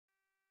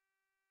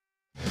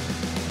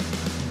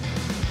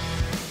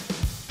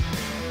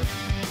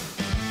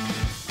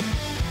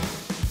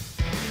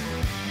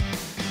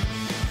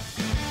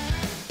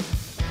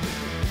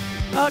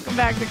Welcome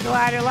back to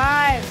Collider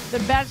Live, the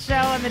best show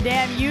on the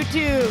damn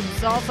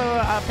YouTubes. Also,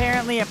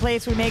 apparently, a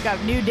place we make up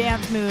new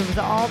dance moves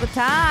all the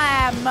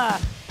time.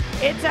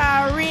 It's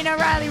Arena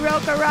Riley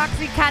Roca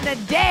Roxy kind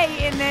of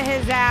day in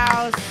his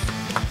house.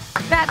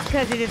 That's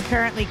because it is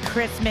currently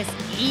Christmas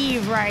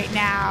Eve right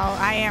now.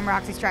 I am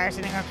Roxy Stryer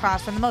sitting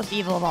across from the most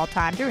evil of all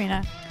time,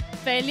 Dorina.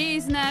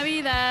 Feliz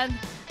Navidad.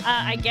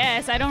 I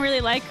guess. I don't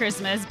really like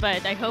Christmas,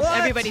 but I hope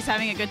everybody's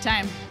having a good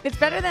time. It's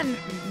better than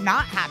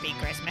not happy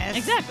Christmas.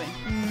 Exactly.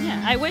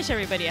 Yeah, I wish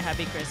everybody a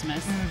happy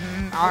Christmas.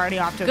 Already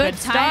off to a good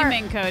start.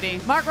 Timing,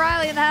 Cody. Mark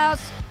Riley in the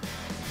house.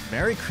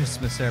 Merry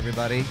Christmas,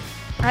 everybody.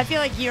 I feel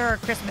like you're a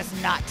Christmas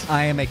nut.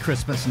 I am a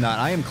Christmas nut.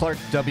 I am Clark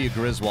W.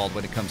 Griswold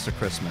when it comes to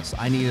Christmas.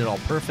 I need it all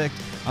perfect.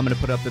 I'm going to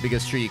put up the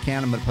biggest tree you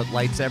can. I'm going to put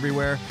lights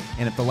everywhere.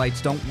 And if the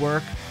lights don't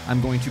work, I'm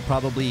going to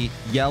probably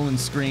yell and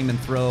scream and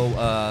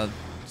throw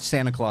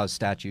Santa Claus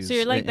statues So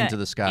you're like into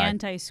the sky.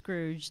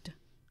 Anti-Scrooged.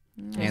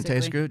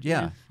 Anti-Scrooge?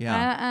 Yeah.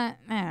 I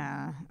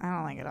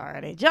don't like it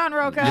already. John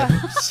Roca.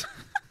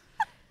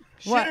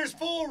 What? Shitter's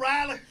full,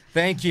 Riley.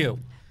 Thank you.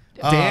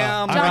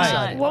 Damn John,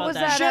 right. What was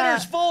that?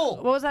 Shitter's full.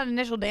 What was that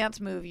initial dance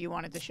move you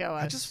wanted to show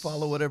us? I just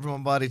follow whatever my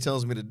body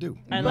tells me to do.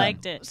 I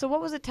liked it. So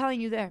what was it telling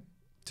you there?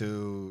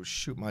 To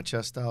shoot my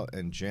chest out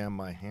and jam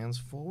my hands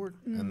forward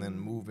and then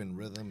move in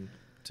rhythm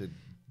to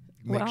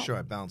make sure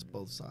I bounce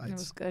both sides. It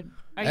was good.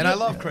 And I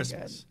love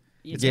Christmas.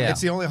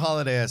 It's the only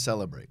holiday I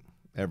celebrate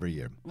every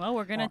year. Well,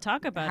 we're going to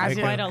talk about How's it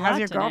your, quite a lot how's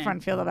your tonight.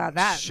 girlfriend feel about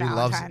that? She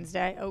loves Valentine's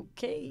Day.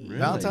 Okay. Really?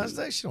 Valentine's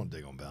Day? She don't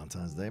dig on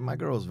Valentine's Day. My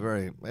girl's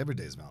every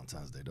day's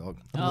Valentine's Day, dog.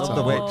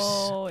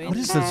 Oh, What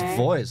is this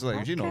voice?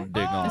 Like, you don't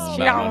dig on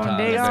She don't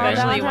dig on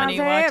Especially when Valentine's he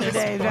Day. watches Every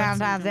day is sports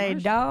Valentine's Day,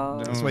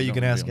 dog. That's why you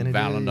can ask any day.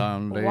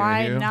 Valentine's Day.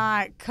 Why here.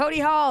 not? Cody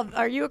Hall,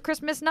 are you a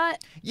Christmas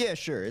nut? Yeah,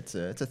 sure. It's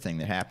a thing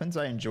that happens.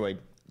 I enjoy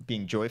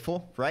being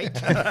joyful, right?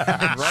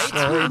 Right?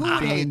 Who would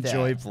hate Being that?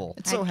 joyful.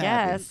 It's so I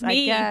happy. guess. I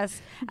Me.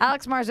 guess.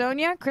 Alex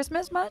Marzonia,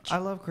 Christmas much? I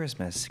love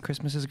Christmas.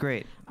 Christmas is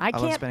great. I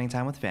love can't- spending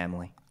time with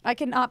family. I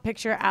cannot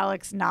picture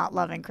Alex not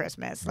loving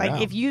Christmas. Like, Yeah.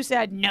 if you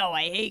said, no,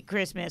 I hate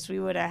Christmas, we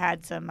would have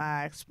had some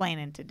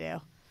explaining to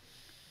do.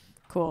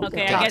 Cool.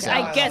 Okay, Good I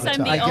job. guess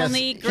I'm the I guess-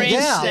 only Grinch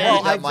Yeah,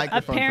 that well,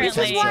 apparently.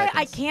 This is why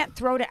I can't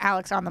throw to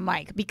Alex on the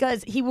mic,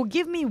 because he will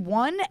give me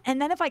one,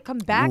 and then if I come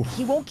back,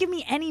 he won't give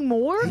me any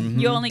more.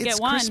 You only It's get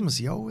one. Christmas,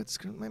 yo. It's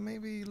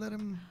maybe let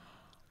him.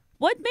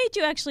 What made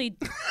you actually?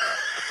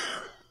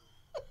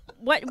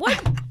 What?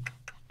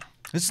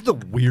 This is the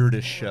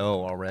weirdest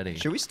show already.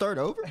 Should we start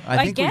over?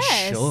 I think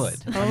guess. we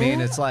should. I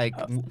mean, it's like,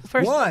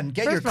 First- one,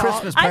 get your first of all,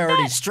 Christmas I'm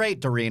priorities not- straight,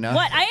 Dorina.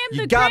 What? I am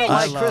You the gotta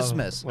Grinch. like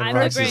Christmas. when I'm the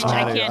Roxy's Grinch.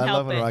 I mad. can't I help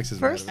love when it. Roxy's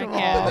First mad. of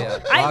Yeah. all, Yeah.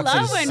 I Roxy's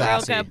love when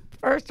sassy. Roca.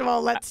 First of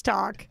all, let's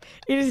talk.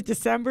 It is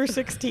December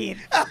 16th.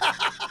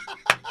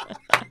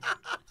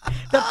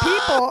 The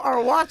people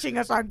are watching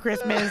us on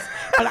Christmas,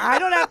 but I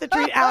don't have to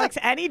treat Alex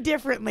any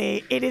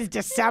differently. It is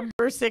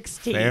December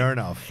 16th. Fair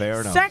enough.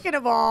 Fair enough. Second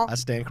of all, I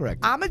stand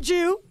corrected. I'm a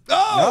Jew,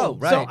 Oh,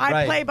 right, so I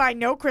right. play by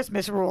no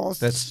Christmas rules.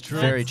 That's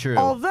very true.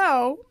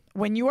 Although,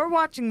 when you are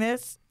watching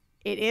this,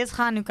 it is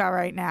Hanukkah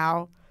right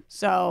now,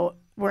 so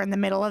we're in the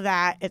middle of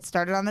that. It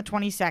started on the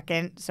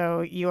 22nd,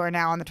 so you are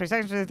now on the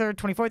 22nd, 23rd,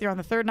 24th. You're on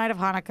the third night of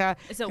Hanukkah.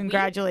 Is it a week?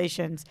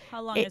 Congratulations.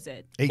 How long is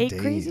it? 8 Eight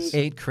days. crazy-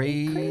 Eight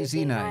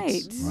crazy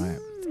nights. Right.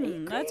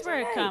 That's where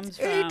it comes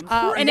from. Eight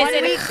And is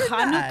it crazy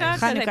Hanukkah?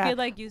 Because I Hanukkah. feel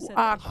like you said.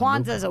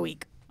 Kwanzaa's a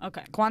week.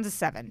 Okay. Kwanzaa's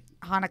 7.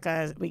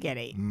 Hanukkah, we get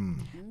 8.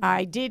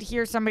 I did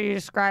hear somebody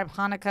describe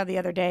Hanukkah the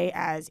other day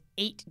as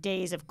 8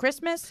 days of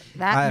Christmas.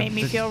 That made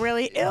me feel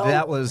really ill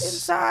That was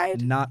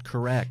inside. not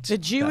correct. The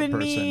Jew that in person.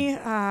 me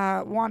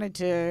wanted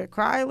to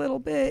cry a little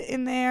bit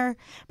in there.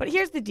 But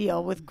here's the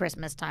deal with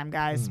Christmas time,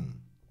 guys.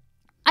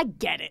 I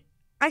get it.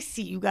 I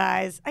see you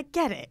guys. I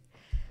get it.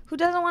 Who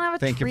doesn't want to have a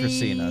Thank you tree? for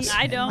seeing us.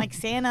 I and, don't. like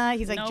Santa,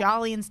 he's like Nope.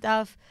 jolly and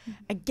stuff.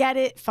 I get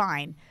it,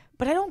 fine.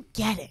 But I don't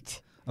get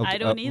it. I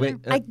don't either. wait,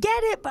 I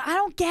get it, but I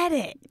don't get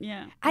it.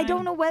 Yeah. I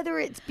don't know whether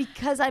it's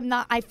because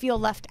I feel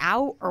left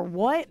out or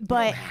what, You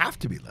but don't have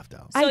to be left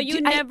out. So I you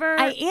do- never-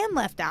 I am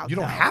left out. You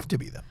don't though. have to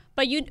be though.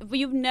 But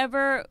you've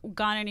never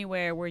gone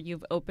anywhere where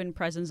you've opened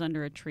presents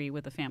under a tree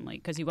with a family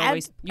because you've Ab-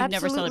 always you've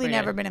never absolutely celebrated.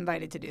 never been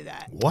invited to do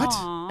that. What?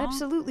 Aw.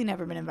 Absolutely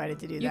never been invited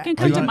to do You that. can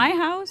come you to wanna- my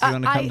house. You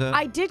wanna come to-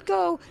 I did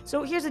go.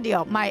 So here's the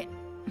deal. My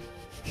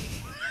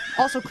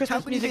also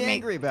Christmas can you music. be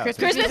angry about?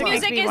 Christmas makes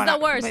music me is wanna- the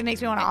worst. It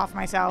makes me want to off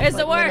myself. It's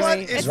the like, worst.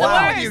 literally. It's It's the wrong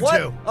worst. with you What?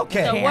 two?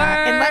 Okay. The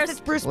Yeah, unless worst. it's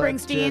Bruce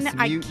Let's Springsteen, just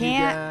I mute you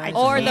can't. guys. I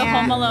Or the can't.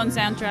 Home Alone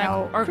soundtrack,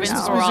 No, or Christmas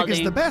Vince music Guaraldi.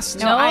 is the best.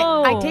 No,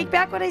 I No. take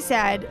back what I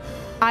said.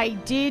 I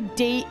did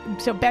date.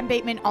 So Ben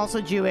Bateman,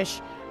 also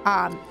Jewish,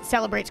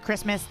 celebrates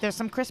Christmas. There's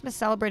some Christmas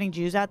celebrating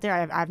Jews out there.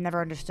 I've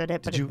never understood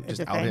it, but Did you it's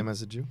just a out thing. him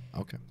as a Jew?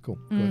 Okay, cool.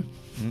 Go ahead.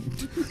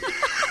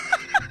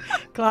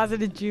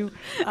 Closeted Jew.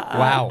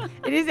 Wow.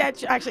 It is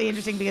actually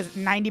interesting because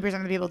 90%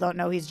 of the people don't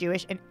know he's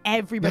Jewish, and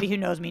everybody who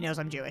knows me knows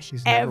I'm Jewish.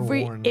 He's never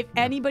worn- If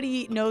yeah.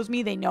 anybody knows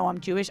me, they know I'm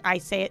Jewish. I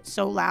say it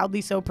so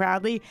loudly, so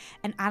proudly,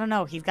 and I don't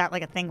know. He's got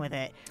like a thing with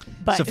it.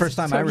 But It's the first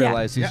time so, I yeah.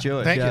 realized he's Yeah,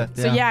 Jewish. thank yeah,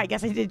 you. So yeah, I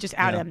guess I did just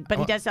out Yeah. him, but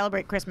he does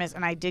celebrate Christmas,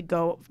 and I did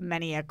go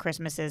many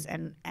Christmases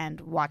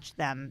and watch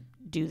them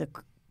do the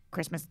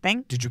Christmas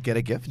thing. Did you get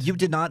a gift? You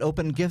did not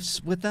open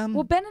gifts with them?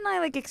 Well, Ben and I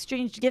like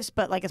exchanged gifts,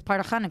 but like as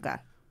part of Hanukkah,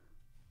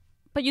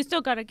 But you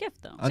still got a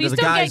gift though. So Under you the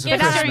still get guise of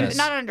gifts not, during. Christmas.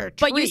 not under a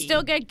tree. But you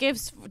still get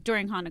gifts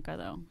during Hanukkah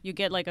though. You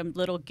get like a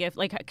little gift.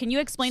 Like, can you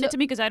explain it to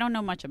me? Because I don't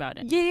know much about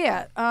it.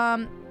 Yeah.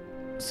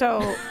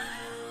 So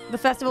the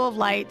Festival of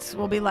Lights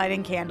will be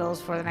lighting candles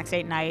for the next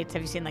 8 nights.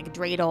 Have you seen like a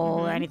dreidel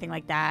or anything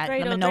like that?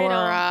 Dreidel, the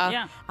menorah. dreidel,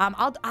 yeah.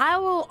 I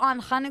will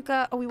on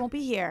Hanukkah. Oh, we won't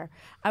be here.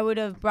 I would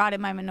have brought in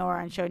my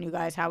menorah and shown you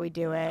guys how we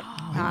do it.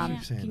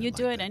 Can you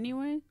do it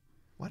anyway?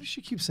 Why does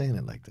she keep saying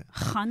it like that?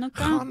 Hanukkah.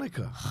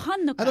 Hanukkah.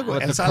 Hanukkah. I don't go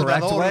What's El the correct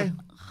Salvador, way?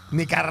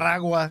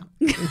 Nicaragua.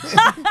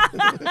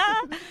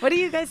 What do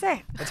you guys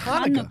say? It's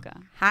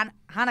Hanukkah.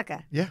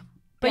 Hanukkah. Yeah.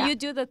 But Yeah. you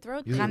do the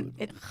throat. You- thing.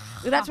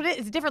 That's what it is.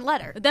 It's a different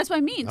letter. That's what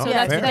I mean. So Oh, Yeah,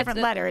 that's, it's a fair. different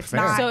letter. It's Fair.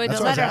 not. So That's it's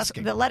what I was letters.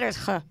 asking. The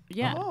letters.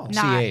 yeah. Oh.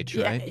 Not, CH,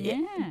 right?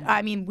 Yeah.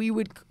 I mean, we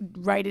would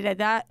write it at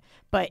that,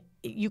 but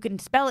you can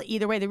spell it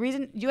either way. The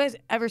reason you guys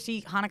ever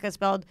see Hanukkah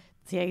spelled,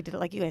 see, I did it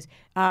like you guys,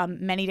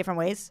 many different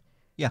ways.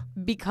 Yeah.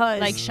 Because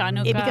Like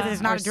Chanukah because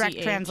it's not or a direct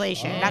CH.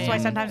 translation. Oh. That's why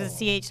sometimes it's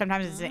CH,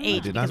 sometimes it's an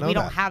H, did not because know we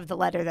don't that. have the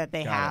letter that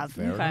they have.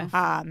 Fair Okay.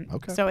 enough.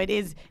 Okay. So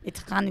it's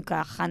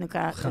Hanukkah.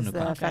 Hanukkah is the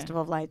Hanukkah.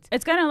 Festival of Lights.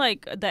 It's kind of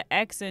like the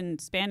X in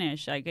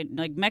Spanish, like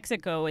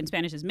Mexico in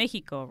Spanish is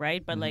Mexico,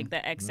 right? But like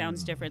the X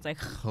sounds different. It's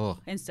like Oh.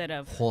 instead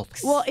of.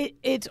 Well,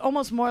 it's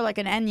almost more like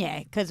an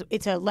enye because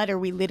it's a letter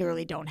we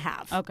literally don't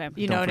have. Okay.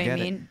 You Don't know what I forget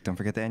mean? it. Don't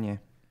forget the Enye.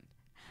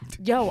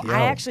 Yo,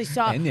 I actually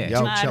saw. Enye. Yo,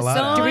 chill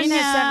out. Dorina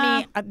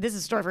Sonia. sent me. This is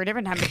a story for a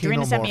different time. But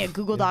Dorina sent me a Xenomorph.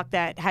 Google Doc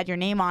that had your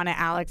name on it,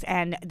 Alex,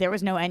 and there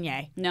was no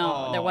enye.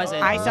 No, there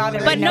wasn't. I saw there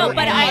But was no, no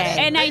but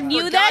enye. I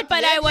knew that,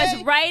 but I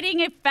was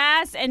writing it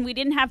fast, and we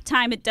didn't have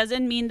time. It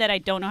doesn't mean that I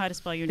don't know how to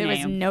spell your There was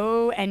name.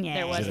 no enye.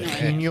 There was Is it no a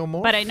enye.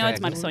 Xenomorph? But I know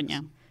it's Exactly.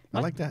 Marsonia. I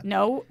like that.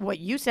 No, what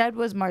you said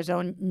was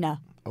Marzona.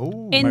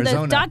 Oh. In the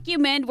Marzona.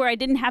 document where I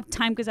didn't have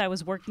time because I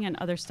was working on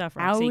other stuff,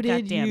 Roxy, Outed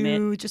God damn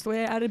you, it. just the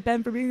way I outed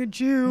Ben for being a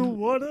Jew.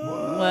 What up?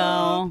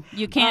 Well,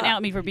 you can't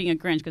out me for being a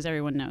Grinch because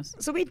everyone knows.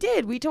 So we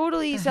did. We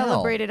totally The hell?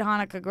 celebrated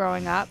Hanukkah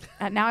growing up.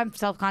 Now I'm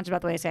self-conscious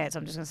about the way I say it, so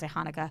I'm just going to say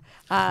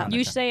Hanukkah.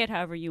 You say it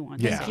however you want.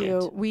 Yeah. Thank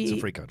you. It's a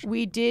free country.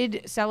 We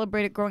did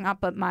celebrate it growing up,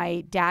 but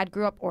my dad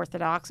grew up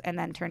Orthodox and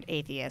then turned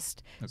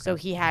atheist. So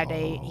he had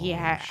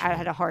I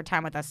had a hard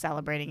time with us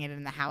celebrating it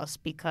in the house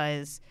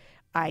because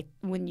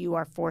when you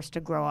are forced to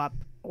grow up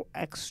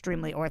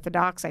extremely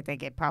Orthodox, I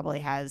think it probably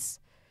has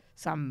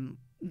some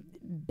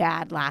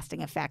bad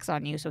lasting effects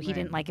on you. So he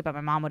didn't like it, but my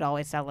mom would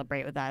always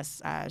celebrate with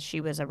us. She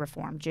was a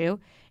Reformed Jew,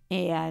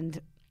 and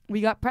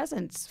we got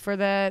presents for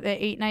the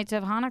 8 nights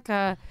of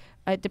Hanukkah.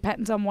 It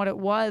depends on what it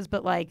was,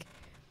 but like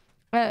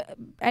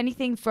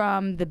anything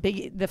from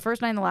the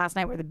first night and the last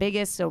night were the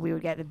biggest, so we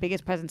would get the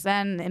biggest presents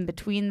then. In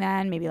between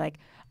then, maybe like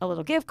a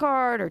little gift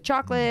card or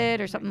chocolate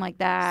or something like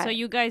that. So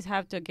you guys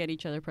have to get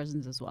each other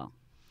presents as well.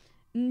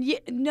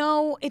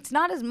 No, it's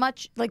not as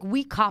much like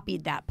we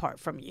copied that part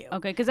from you.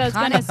 Okay, because I was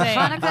going to say.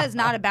 Hanukkah is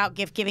not about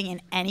gift giving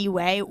in any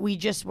way. We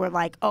just were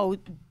like, oh,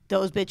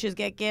 those bitches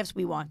get gifts.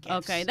 We want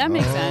gifts. Okay, that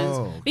makes Oh, sense.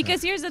 okay.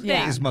 Because here's the thing.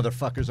 Yeah. These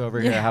motherfuckers over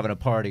here having a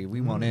party.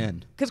 We want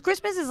in. Because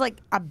Christmas is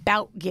like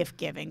about gift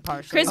giving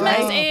partially. Christmas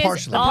right? is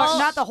partially. all,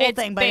 Not the whole it's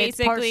thing, but it's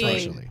basically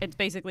partially. it's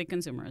basically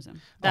consumerism.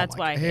 That's my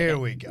why. I God. hate Here it.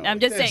 we go. I'm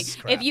just This saying, is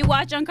crap. if you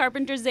watch on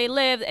Carpenters They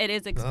Live,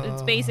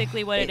 it's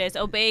basically what it is.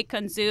 Obey,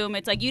 consume.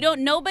 It's like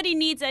nobody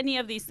needs any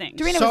of these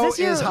things. Dorina, So was this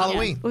your, is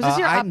Halloween. Was this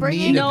your I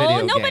upbringing? need a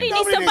video Nobody game.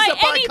 needs Nobody to buy needs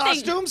to buy anything.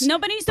 costumes.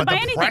 Nobody needs to But buy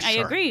the anything. I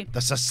pressure, agree.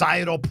 The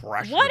societal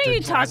pressure. What are to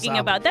you dress talking up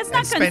about? That's and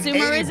not spend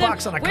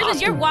 $80 on a consumerism. You're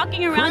costume.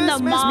 walking around the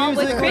Christmas mall with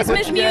music.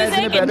 Christmas Put you guys in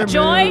a music and better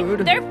joy. mood.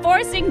 They're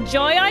forcing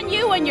joy on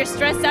you when you're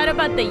stressed out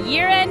about the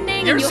year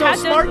ending. You're and you so have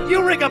smart. To,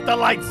 You ring up the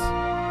lights.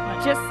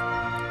 Just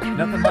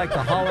Nothing like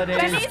the holidays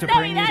Feliz to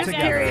bring you Navidad,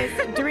 together. curious.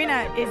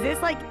 Dorina, is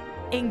this like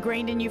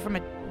ingrained in you from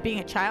being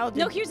a child?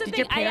 No, here's the did thing.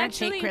 Your parents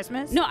hate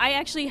Christmas? No, I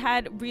actually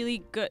had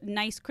really good,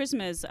 nice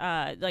Christmas.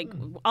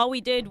 All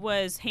we did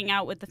was hang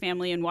out with the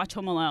family and watch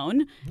Home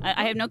Alone.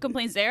 I have no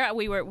complaints there.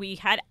 We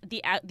had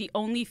the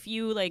only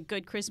few like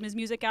good Christmas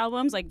music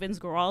albums, like Vince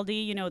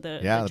Guaraldi, the the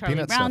Charlie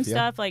Peanut Brown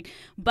stuff, yeah.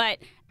 But.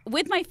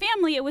 With my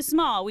family, it was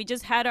small. We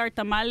just had our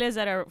tamales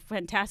that are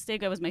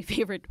fantastic. It was my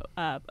favorite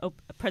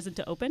present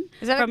to open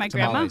from my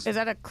grandma. Tamales. Is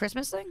that a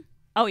Christmas thing?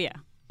 Oh yeah.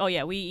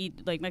 We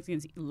eat like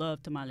Mexicans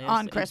love tamales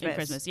On in Christmas.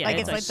 Christmas, yeah. Like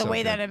it's like the so way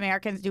good. that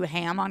Americans do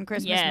ham on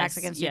Christmas,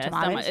 Mexicans do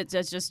tamales.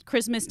 It's just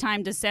Christmas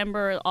time,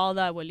 December. All the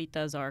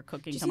abuelitas are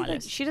cooking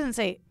tamales. She doesn't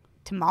say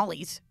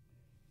tamales.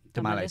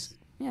 Tamales.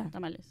 Yeah,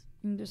 Tamales.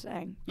 I'm just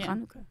saying. Yeah.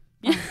 Hanukkah.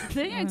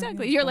 Yeah,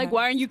 exactly. You're like,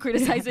 why aren't you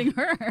criticizing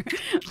her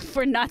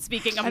for not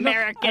speaking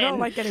American? I don't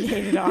like getting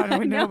hated on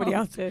when nobody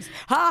else is.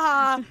 Ha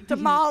ha,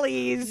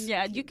 tamales.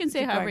 Yeah, you can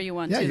say however you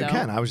want Yeah, to, you though.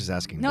 can. I was just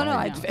asking. No,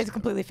 why. it's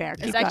completely fair.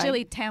 It's Keep going.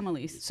 actually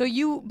tamales. So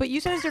but you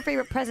said it's your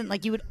favorite present.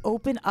 Like you would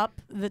open up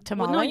the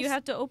tamales. Well, no, you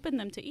have to open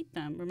them to eat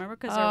them. Remember,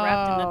 because they're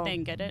wrapped in the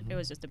thing. Get it? It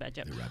was just a bad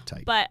joke. They're wrapped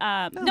tight. But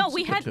no,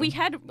 it's good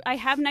too. I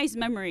have nice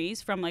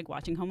memories from like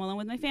watching Home Alone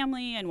with my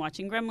family and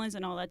watching Gremlins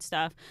and all that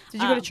stuff.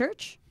 Did you go to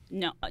church?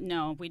 No,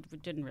 we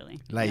didn't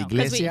really. La No, 'cause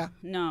iglesia?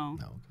 No.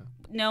 No, okay.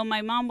 No,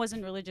 my mom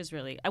wasn't religious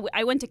really.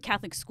 I went to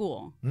Catholic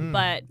school,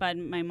 but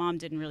my mom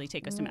didn't really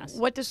take us to mass.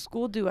 What does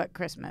school do at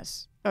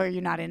Christmas? Or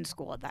you're not in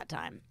school at that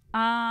time?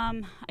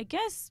 I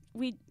guess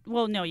we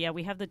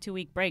have the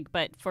 2-week break,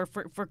 but for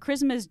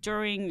Christmas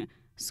during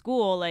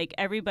school, like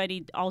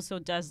everybody also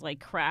does like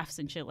crafts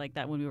and shit like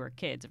that when we were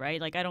kids, right?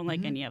 Like I don't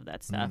like any of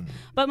that stuff.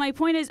 But my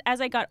point is,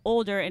 as I got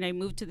older and I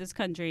moved to this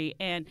country,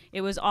 and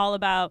it was all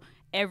about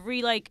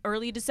every like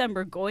early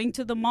December going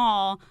to the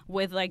mall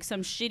with like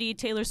some shitty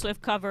Taylor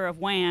Swift cover of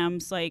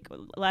Wham's like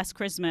Last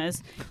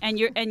Christmas, and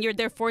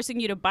they're forcing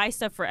you to buy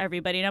stuff for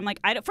everybody, and I'm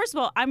like, first of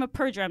all, I'm a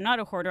purger, I'm not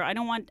a hoarder. I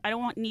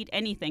don't need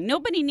anything.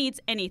 Nobody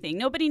needs anything.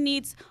 Nobody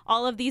needs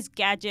all of these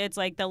gadgets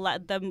like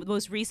the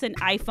most recent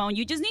iPhone.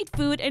 You just need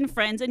food and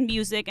friends and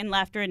music and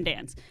laughter and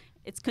dance.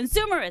 It's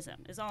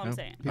consumerism, is all I'm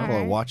saying. People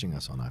are watching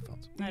us on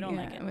iPhones. I don't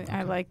like it.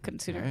 I like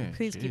consuming. Hey,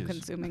 Please keep jeez.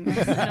 consuming.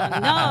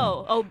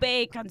 No,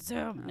 obey,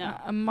 consume. No.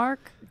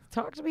 Mark,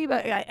 talk to me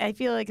about. I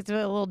feel like it's a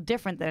little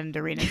different than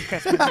Doreena's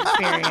Christmas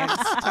experience.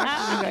 Talk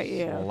to me about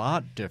you. A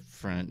lot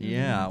different,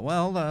 yeah.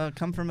 Well,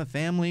 come from a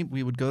family.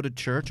 We would go to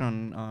church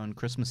on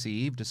Christmas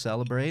Eve to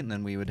celebrate, and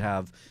then we would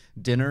have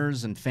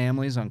dinners and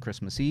families on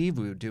Christmas Eve.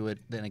 We would do it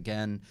then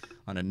again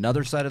on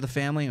another side of the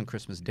family on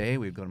Christmas Day.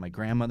 We would go to my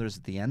grandmother's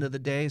at the end of the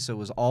day. So it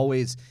was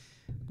always,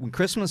 when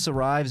Christmas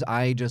arrives,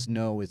 I just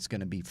know it's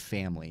going to be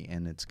family,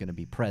 and it's going to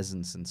be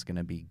presents, and it's going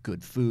to be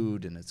good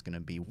food, and it's going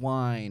to be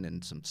wine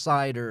and some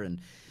cider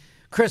and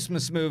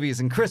Christmas movies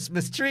and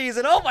Christmas trees.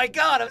 And oh my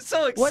God, I'm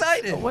so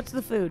excited. What's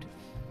the food?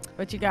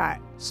 What you got?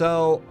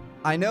 So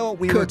I know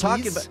we were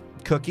talking Cookies?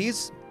 about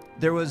cookies.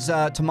 There was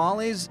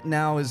tamales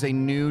now is a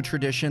new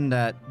tradition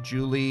that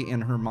Julie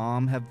and her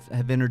mom have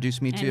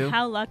introduced me to. And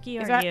how lucky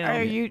Is are that, you?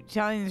 are you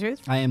telling the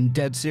truth? I am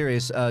dead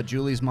serious.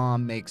 Julie's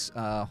mom makes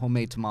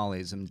homemade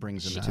tamales and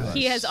brings them to us.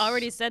 He has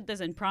already said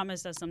this and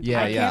promised us some time.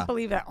 Yeah, I yeah. can't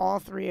believe that all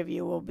three of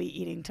you will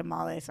be eating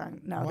tamales.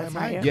 No, Why that's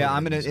am not I? you. Yeah,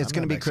 I'm it's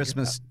gonna be Mexican.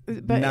 Christmas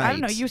But night. I don't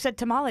know. You said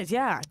tamales,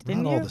 yeah,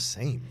 didn't Not you? all the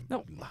same.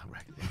 No.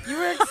 You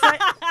were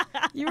excited.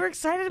 You were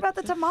excited about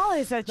the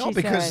tamales that No, she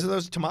because said.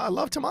 those I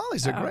love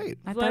tamales. They're great.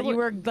 I Well, thought you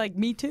were like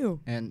me too.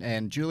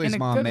 And Julie's In a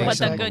mom good way. makes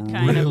But the them good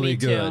kind of really me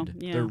too. good.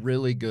 Yeah. They're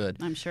really good.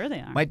 I'm sure they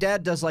are. My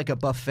dad does like a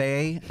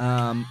buffet.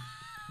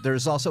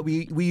 There's also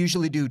we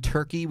usually do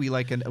turkey. We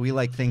like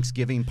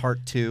Thanksgiving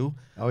part 2.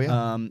 Oh,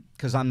 yeah?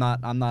 Because I'm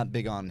not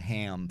big on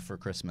ham for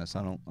Christmas.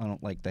 I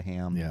don't like the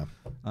ham. Yeah.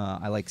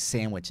 I like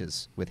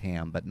sandwiches with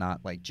ham, but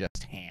not like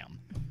just ham.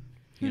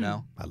 You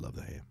know. I love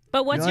the ham.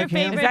 But what's You your like ham?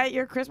 Is favorite? that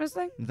your Christmas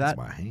thing? That's That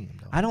my ham.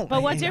 Though. I don't.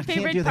 But what's I your can't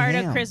favorite do the part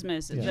of ham.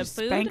 Christmas? The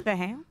Spank food? the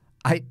ham?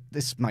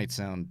 This might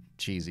sound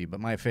cheesy, but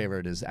my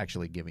favorite is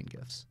actually giving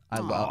gifts.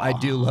 I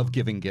do love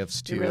giving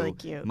gifts to You're really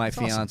cute. my That's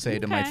awesome. fiance,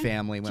 to my Okay.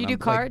 family. Do When you do I'm,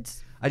 like,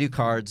 cards? I do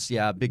cards,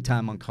 yeah, big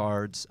time on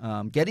cards.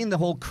 Getting the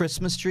whole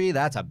Christmas tree,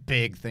 that's a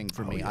big thing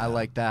for me. I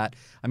like that.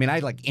 I mean, I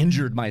like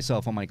injured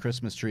myself on my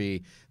Christmas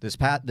tree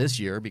this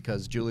year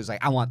because Julie's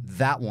like, I want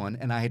that one,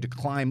 and I had to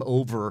climb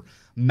over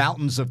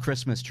mountains of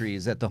Christmas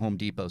trees at the Home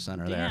Depot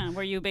Center there. Yeah,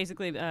 were you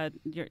basically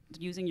you're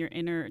using your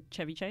inner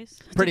Chevy Chase?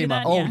 to Pretty do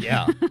much. that? Oh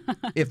yeah.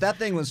 If that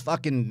thing was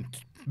fucking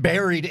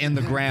buried in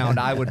the ground,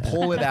 I would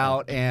pull it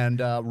out and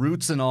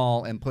roots and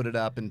all, and put it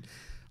up, and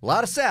a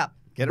lot of sap.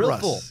 Get it, Real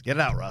Russ. full. Get it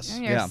out, Russ.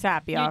 You're Yeah.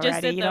 sappy You already.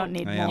 just did You don't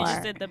need I more. am. You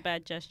just did the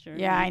bad gesture.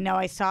 Yeah, I know.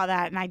 I saw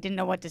that and I didn't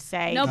know what to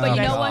say. No, but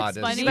you know God, what's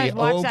is funny? You guys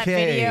watched that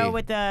Okay. video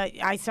with the?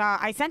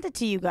 I sent it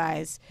to you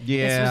guys. This was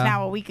Yeah.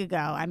 now a week ago.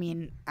 I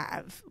mean,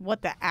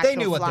 what the actual They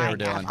knew what they flying were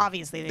doing. aff-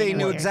 Obviously, They knew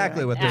knew what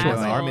exactly what they Assholes. were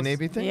The doing. Army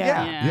Navy thing?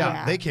 Yeah. Yeah.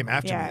 Yeah. They came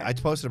after Yeah. me. I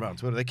posted about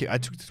it on Twitter. I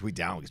took the tweet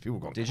down because people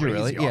were going Did you crazy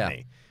really? on Yeah.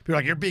 me. People were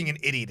like, "You're being an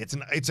idiot.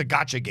 It's a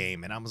gotcha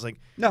game," and I was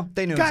like, No,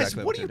 they knew "Guys,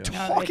 exactly what are you they're doing.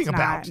 No, talking it's about?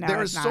 not. No,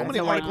 There it's is not. so It's many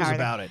a white articles card.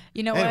 about it."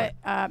 You know Anyway.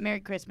 what? Merry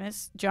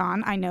Christmas,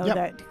 John. I know Yep.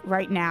 that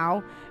right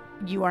now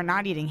you are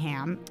not eating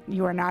ham.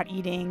 You are not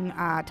eating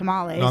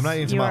tamales. No, I'm not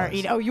eating You are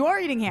tamales. you are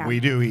eating ham. We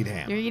do eat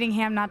ham. You're eating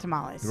ham, not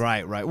tamales.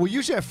 Right. Well,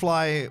 usually I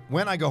fly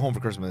when I go home for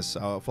Christmas.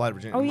 I'll fly to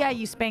Virginia. Oh yeah,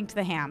 you spanked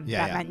the ham.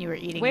 Yeah, That yeah. meant you were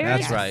eating. Where it.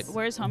 That's is- right.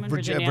 Where's home in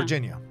Virginia,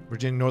 Virginia?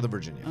 Northern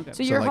Virginia. Okay.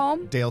 So you're like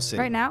home Dale City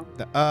right now?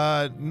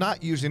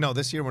 Not usually. No,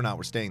 this year we're not.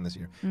 We're staying this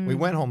year. We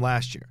went home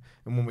last year,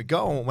 and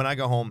when I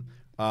go home,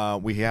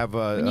 we have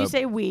When you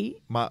say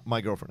we,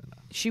 my girlfriend and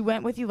I. she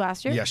went with you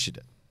last year. Yes, she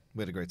did.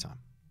 We had a great time.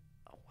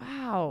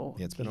 Wow.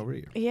 Yeah, it's been over a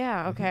year.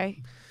 Yeah.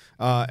 Okay.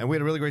 And we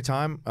had a really great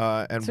time.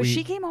 And So we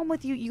she came home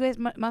with you. You guys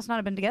must not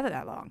have been together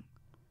that long.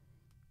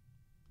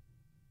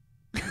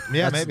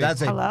 yeah that's, maybe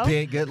That's a Hello?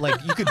 big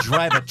like you could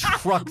drive a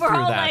truck We're through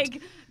all that.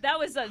 like That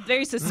was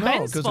very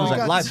suspenseful. It was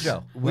like live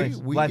show.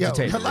 Live to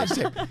tape. Live to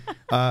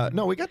tape.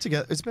 No, we got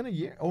together. It's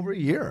been over a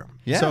year.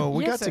 Yeah. So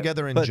we got Yes,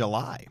 together in but-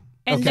 July.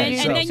 And Okay,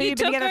 then, so- and then So you you've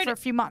been took together her for a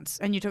few months,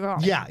 and you took her home.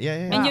 Yeah.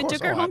 and you Of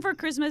took course. her home I- for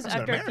Christmas I was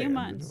gonna after a marry few her.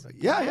 months.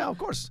 Yeah, of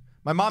course.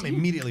 My mom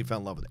immediately fell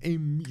in love with it.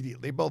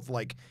 Immediately. They both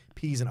like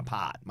peas in a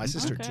pot. My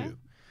sister Okay. too.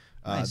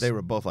 Nice. They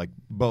were both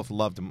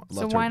loved him.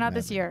 So why not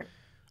this year?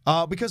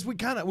 Because we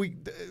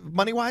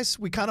money wise,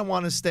 we kind of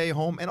want to stay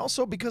home, and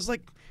also because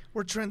like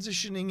we're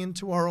transitioning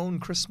into our own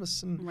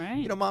Christmas, and Right.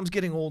 you know, mom's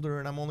getting older,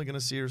 and I'm only going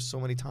to see her so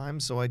many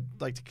times, so I'd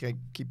like to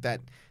keep that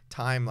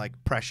time like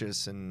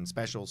precious and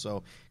special.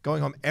 So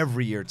going home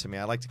every year to me,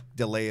 I like to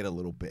delay it a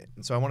little bit,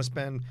 and so I want to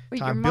spend Wait,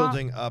 your time mom-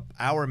 building up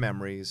our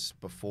memories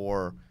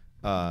before.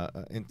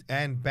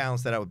 And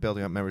balance that out with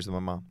building up memories with my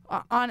mom.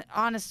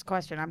 Honest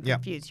question, I'm Yeah.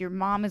 confused. Your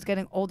mom is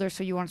getting older,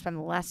 so you want to spend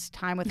less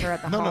time with her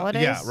at the No,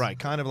 holidays? yeah, right.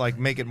 Kind of like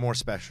make it more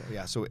special.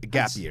 Yeah, so a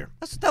gap year.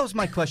 That was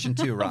my question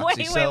too,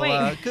 Roxy.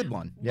 Wait. Good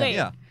one. Wait.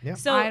 Yeah. Yeah.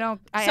 So I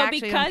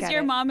actually don't because get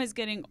your it. mom is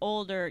getting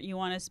older, you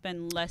want to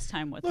spend less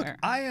time with Look, her.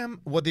 I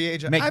am what the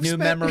age. Make I've new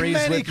spent memories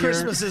many with your-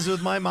 Christmases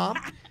with my mom.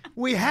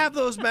 We have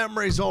those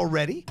memories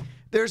already.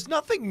 There's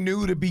nothing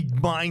new to be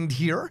mined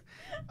here,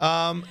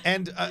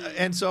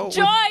 and so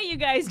Joy, you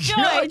guys,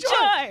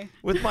 joy.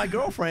 With my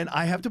girlfriend,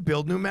 I have to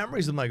build new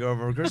memories with my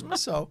girlfriend for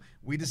Christmas. So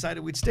we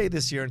decided we'd stay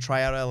this year and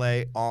try out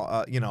LA.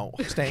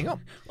 Staying up.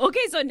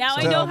 Okay, so now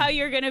I So- know how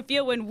you're gonna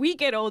feel when we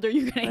get older.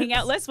 You're gonna hang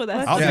out less with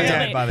us. I'll be Yeah.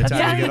 dead by the Let's see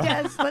how time he we get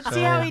home. does. Let's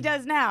see how he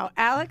does now.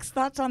 Alex,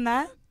 thoughts on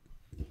that?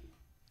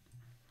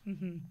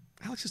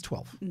 Alex is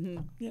 12.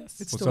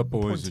 Yes. It's What's still up,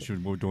 boys? pointy. It's your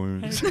boy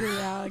Dorian. I agree,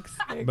 Alex.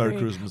 I Merry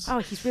agree. Christmas. Oh,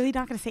 he's really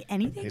not going to say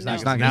anything? He's No.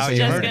 not gonna say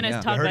you anything. heard Just it. gonna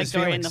Yeah. talk You heard like his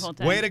Dorian feelings. the whole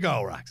time. Way to go,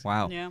 Rox.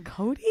 Wow. Yeah.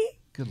 Cody?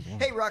 Good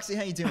lord. Hey, Roxy,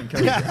 how you doing?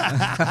 Cody? You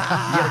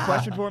got a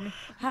question for me?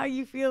 How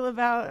you feel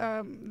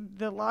about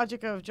the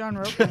logic of John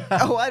Roca?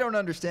 Oh, I don't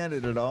understand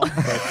it at all.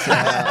 But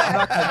I'm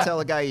not going to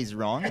tell a guy he's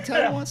wrong. I tell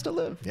him he wants to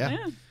live. Yeah.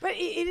 But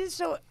it is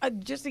so,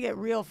 just to get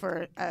real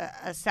for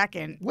a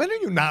second. When are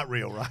you not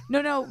real, Rox?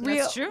 No,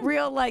 real, true.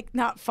 real like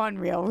not fun,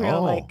 real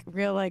Oh. like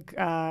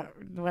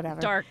whatever.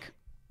 Dark.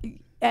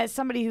 As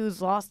somebody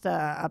who's lost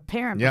a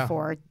parent Yeah.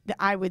 before,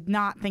 I would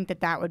not think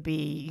that would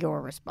be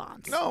your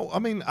response. No, I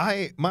mean,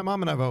 my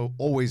mom and I have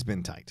always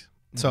been tight.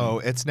 So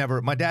it's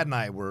never. My dad and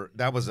I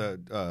that was a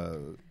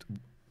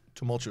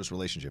tumultuous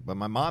relationship, but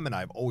my mom and I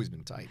have always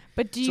been tight.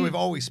 But do So you? we've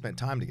always spent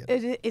time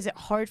together. Is it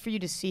hard for you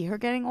to see her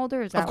getting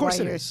older? Is that Of course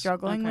why it you're is.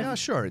 struggling with? Yeah,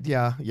 sure.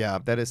 Yeah,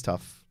 that is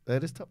tough.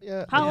 That is tough.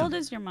 Yeah. How yeah. old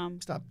is your mom?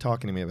 Stop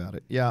talking to me about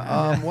it.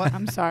 Yeah. What?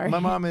 I'm sorry. My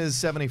mom is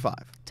 75.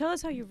 Tell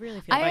us how you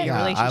really feel I- about your Yeah,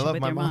 relationship I love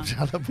with my your mom. mom.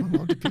 I love my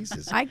mom to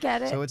pieces. I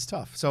get it. So it's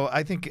tough. So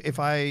I think if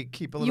I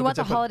keep a little You bit want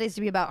the different- holidays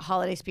to be about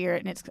holiday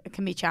spirit, and it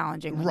can be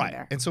challenging. When you're Right.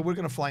 there. And so we're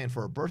going to fly in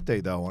for her birthday,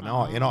 though, in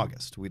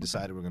August. We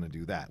decided we're going to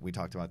do that. We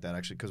talked about that,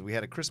 actually, because we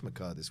had a Christmas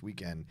this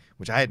weekend,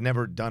 which I had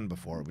never done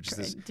before, which is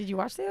this. Did you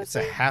watch the It's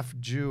a OC? half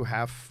Jew,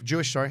 half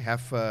Jewish,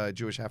 half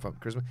Jewish, half of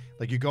Christmas.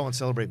 Like you go and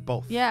celebrate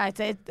both. Yeah,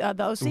 the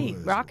OC Ooh, it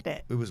was- rocked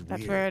it. it was That's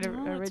weird. where it Oh, that's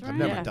originated. right. I've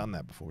never Yeah. done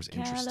that before. It was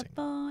interesting.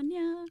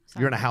 California.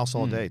 You're in a house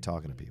all day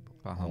talking to people.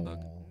 Bah humbug.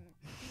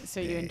 So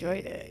you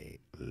enjoyed it.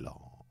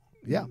 Long.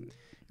 Yeah.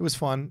 It was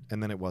fun,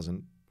 and then it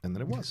wasn't, and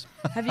then it was.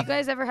 Have you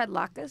guys ever had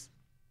latkes?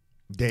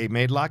 They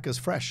made latkes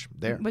fresh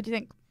there. What do you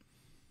think?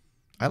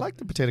 I like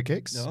the potato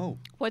cakes. No.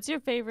 What's your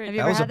favorite? Have you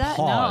That ever was a had that?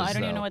 No, pause, I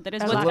don't even know though. what that is.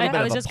 That's What- a little I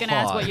bit was of a just going to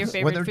ask what your pause.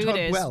 When favorite they're food done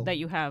is well. that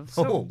you have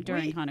Oh.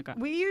 during Hanukkah.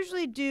 We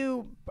usually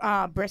do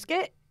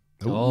brisket.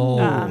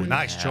 Oh,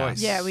 nice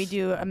choice. Yeah, we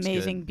do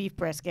amazing beef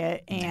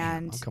brisket,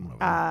 and I'm coming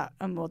over.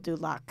 and we'll do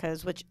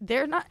latkes, which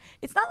they're not.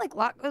 It's not like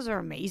latkes are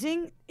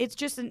amazing. It's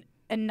just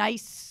a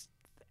nice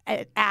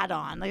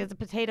add-on. Like it's a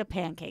potato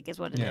pancake is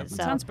what it Yeah. is. That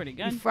So sounds pretty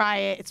good. You fry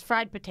it. It's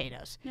fried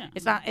potatoes. Yeah.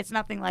 It's not. It's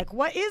nothing like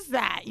what is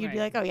that? You'd be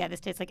Right. like, oh yeah, this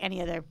tastes like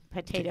any other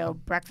potato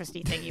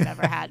breakfasty thing you've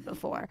ever had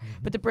before.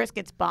 But the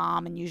brisket's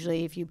bomb, and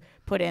usually if you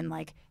put in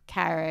like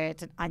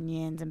carrots and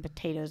onions and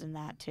potatoes in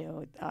that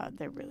too,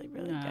 they're really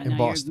really good. In Now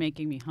Boston. you're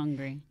making me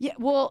hungry. Yeah,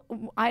 well,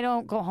 I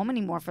don't go home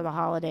anymore for the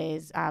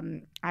holidays. I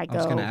go.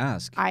 was gonna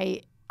ask.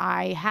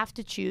 I have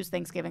to choose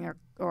Thanksgiving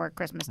or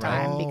Christmas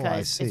time Right. Oh, I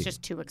because see. it's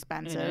just too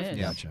expensive. It is.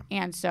 Yeah. Gotcha.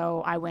 And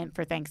so I went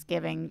for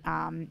Thanksgiving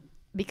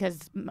because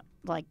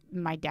like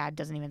my dad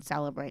doesn't even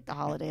celebrate the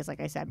holidays,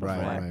 like I said before.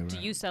 Right. Do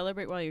you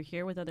celebrate while you're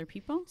here with other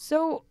people?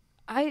 So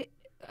I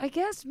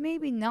guess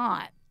maybe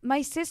not.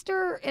 My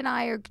sister and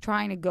I are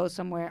trying to go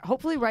somewhere.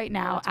 Hopefully, right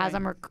now, that's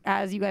as right.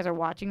 as you guys are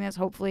watching this,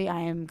 hopefully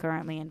I am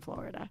currently in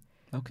Florida.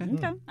 Okay.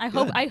 Okay. I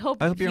hope Good. I hope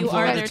I hope you're in you are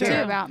Florida, there You too. care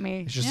too. about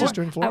me. Is your Yeah.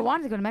 sister in I Florida?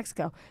 wanted to go to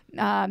Mexico.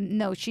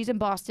 No, she's in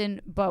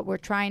Boston, but we're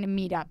trying to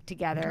meet up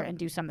together and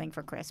do something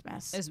for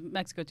Christmas. Is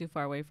Mexico too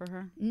far away for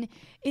her?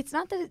 It's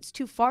not that it's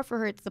too far for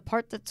her. It's the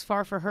part that's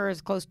far for her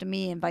is close to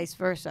me and vice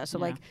versa. So,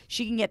 Yeah. like,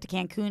 she can get to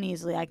Cancun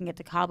easily. I can get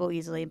to Cabo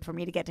easily. And for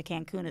me to get to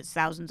Cancun, it's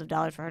thousands of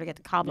dollars. For her to get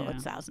to Cabo, Yeah.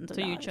 it's thousands of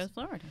So dollars. you chose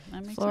Florida.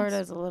 That makes Florida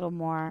sense. is a little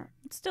more,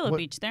 It's still a What-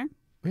 beach there.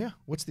 Yeah.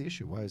 What's the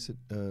issue? Why is it?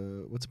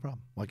 What's the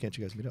problem? Why can't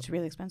you guys meet up? it's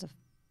really expensive.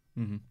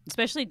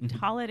 Especially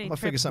holiday I'll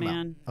figure trips, something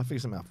man. out. I'll figure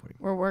something out for you.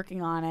 We're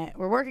working on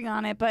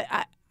it. But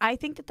I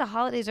think that the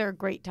holidays are a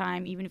great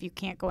time, even if you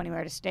can't go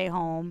anywhere, to stay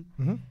home,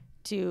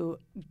 to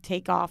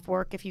take off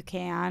work if you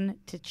can,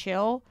 to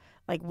chill.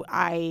 Like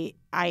I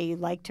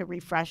like to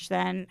refresh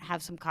then,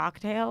 have some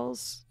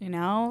cocktails, do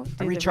I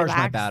the recharge my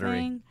relax battery.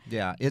 thing.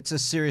 Yeah, it's a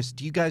serious.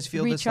 Do you guys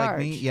feel this like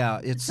me? Recharge. Yeah,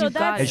 it's So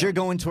that's- as you're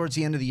going towards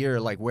the end of the year,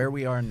 like where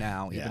we are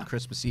now, even Yeah.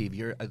 Christmas Eve.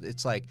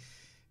 It's like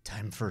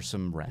time for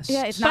some rest.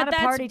 Yeah, it's But not a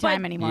that's- party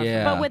time but- anymore.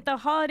 Yeah. But with the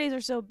holidays are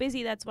so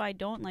busy, that's why I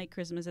don't like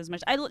Christmas as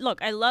much. I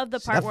love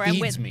the part that where I'm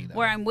feeds with me, though.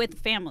 where I'm with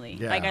family.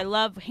 Yeah. Like I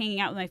love hanging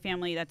out with my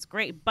family. That's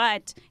great.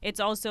 But it's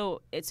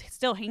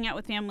still hanging out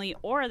with family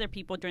or other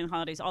people during the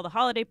holidays. All the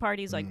holiday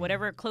parties, like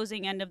whatever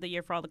closing end of the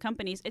year for all the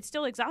companies, it's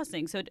still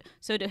exhausting.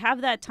 So to have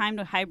that time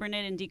to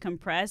hibernate and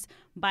decompress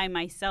by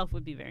myself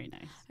would be very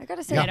nice. I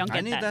gotta say, I don't get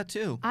I need that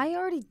too. I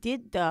already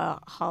did the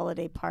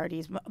holiday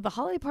parties. The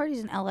holiday parties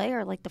in LA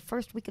are like the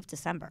first week of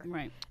December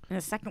Right. and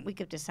the second week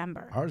of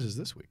December. Ours is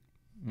this week.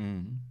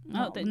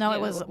 No, No,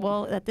 it was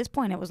at this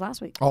point it was last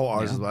week. Oh,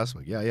 ours is last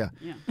week. Yeah.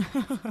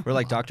 We're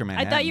like Dr. I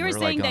Manhattan. thought you were We're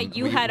saying like that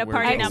you we- had a we're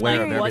party and I'm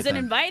aware like, of wasn't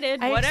everything.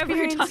 invited. I Whatever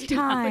you're experienced talking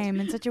about. time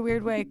in such a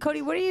weird way.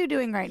 Cody, what are you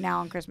doing right now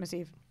on Christmas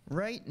Eve?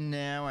 Right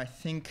now, I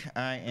think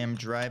I am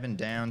driving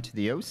down to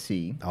the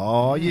OC.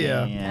 Oh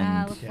yeah.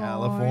 And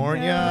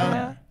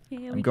California.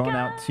 I'm going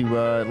out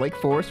to Lake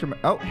Forest.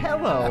 Oh,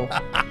 hello.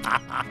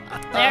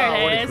 There Oh,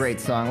 it what a is. great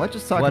song. Let's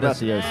just talk What about is-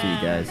 the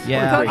OC, guys.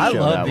 Yeah, What a great I show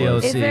love that the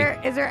was.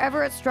 OC. Is there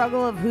ever a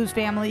struggle of whose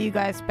family you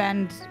guys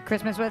spend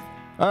Christmas with?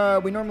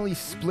 We normally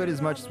split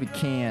as much as we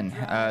can.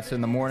 So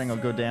in the morning, I'll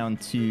go down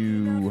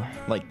to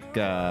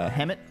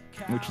Hemet,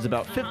 which is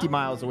about 50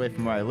 miles away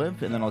from where I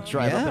live, and then I'll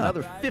drive up Yeah.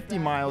 another 50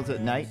 miles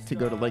at night to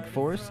go to Lake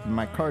Forest. And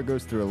my car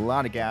goes through a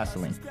lot of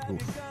gasoline.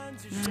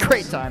 It's a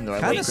great time though. I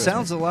Kind love of Christmas.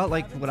 sounds a lot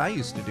like what I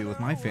used to do with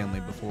my family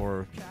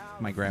before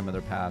my grandmother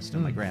passed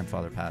and my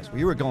grandfather passed.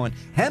 We were going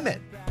Hemet.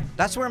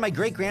 That's where my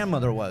great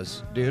grandmother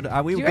was, dude. We Do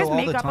you would guys go all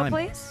make the up a time.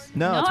 place?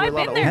 No, No, that's where I've a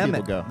lot been of there. old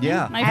people go.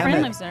 Yeah, My Hemet.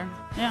 friend lives there.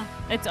 Yeah,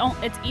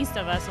 it's east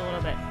of us a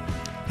little bit.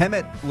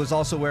 Hemet was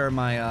also where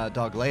my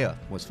dog Leia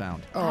was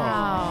found. Oh.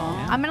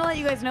 I'm going to let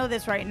you guys know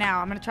this right now.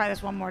 I'm going to try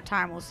this one more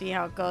time. We'll see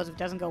how it goes. If it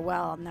doesn't go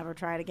well, I'll never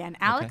try it again.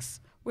 Alex,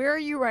 where are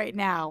you right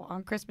now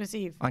on Christmas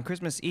Eve? On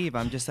Christmas Eve,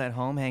 I'm just at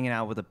home hanging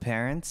out with the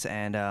parents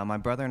and my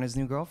brother and his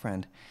new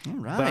girlfriend. All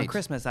right. But on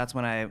Christmas, that's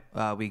when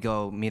we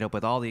go meet up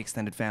with all the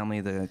extended family,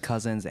 the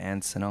cousins,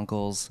 aunts, and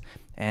uncles,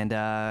 and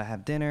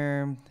have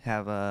dinner,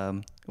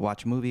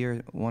 watch a movie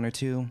or one or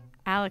two.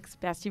 Alex,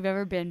 best you've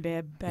ever been,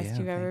 babe. Best Yeah,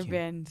 you've ever thank you.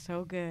 been.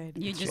 So good.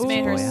 You just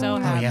made her so Ooh.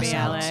 happy, yes,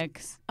 Alex.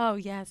 Alex. Oh,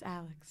 yes,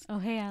 Alex. Oh,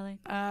 hey, Alex.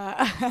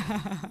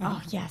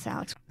 Oh, yes,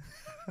 Alex.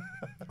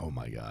 Oh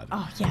my God.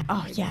 Oh, yeah.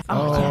 Oh, yeah.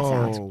 Oh, yes,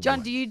 Alex. Oh, John,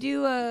 boy. do you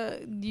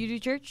do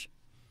church?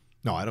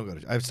 No, I don't go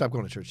to. I've stopped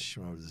going to church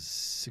when I was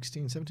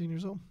 16, 17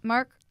 years old.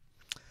 Mark?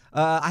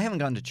 I haven't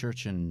gone to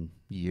church in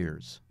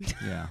years.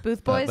 Yeah.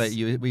 Booth Boys? But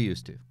we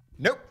used to.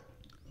 Nope.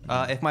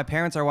 If my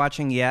parents are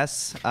watching,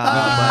 yes.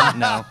 But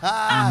no.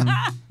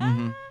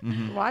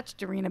 Watch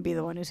Darina be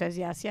the one who says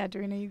yes. Yeah,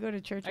 Darina, you go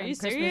to church Are on you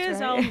Christmas, serious?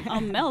 right?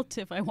 I'll melt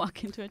if I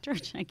walk into a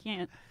church. I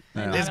can't.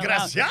 Yeah. I'm not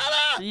allowed. Desgraciada!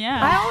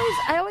 Yeah.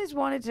 I always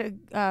wanted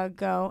to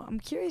go. I'm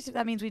curious if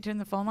that means we turn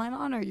the phone line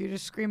on or you're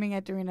just screaming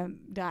at Darina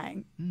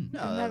dying.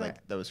 No,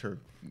 that was her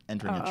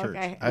entering a church.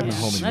 Okay. I haven't been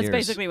home in That's years.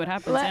 basically what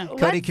happens. Let- yeah.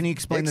 Cody, let's- can you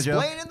explain the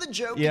joke? Explaining the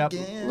joke Yep.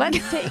 again.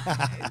 Let's take,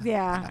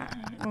 yeah.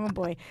 Oh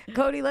boy,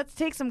 Cody. Let's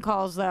take some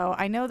calls though.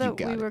 I know that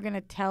got we it. were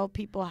gonna tell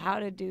people how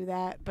to do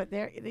that, but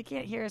they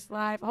can't hear us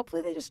live.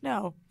 Hopefully, they just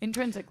know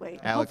intrinsically.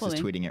 Alex Hopefully.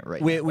 is tweeting it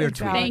right We're now. Thanks,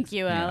 tweeting. Alex. Thank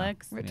you, Yeah.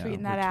 Alex. We're Yeah,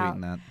 tweeting that we're out.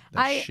 tweeting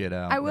that shit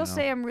out. I will you know?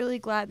 say I'm really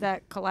glad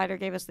that Collider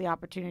gave us the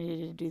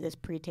opportunity to do this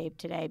pre-tape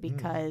today Mm.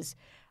 because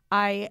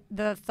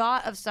the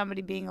thought of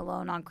somebody being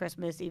alone on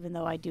Christmas, even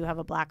though I do have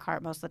a black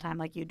heart most of the time,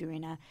 like you,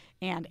 Darina,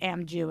 and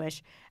am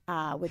Jewish,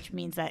 which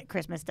means that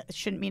Christmas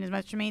shouldn't mean as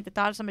much to me. The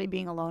thought of somebody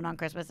being alone on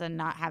Christmas and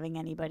not having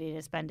anybody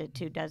to spend it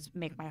to does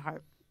make my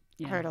heart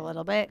hurt a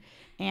little bit.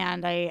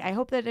 And I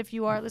hope that if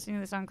you are listening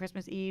to this on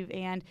Christmas Eve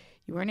and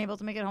you weren't able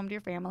to make it home to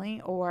your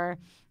family, or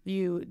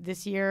you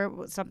this year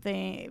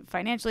something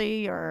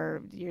financially,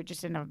 or you're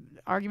just in an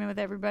argument with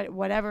everybody,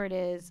 whatever it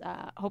is,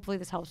 hopefully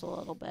this helps a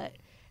little bit.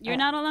 You're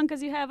not alone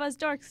because you have us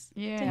dorks to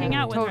hang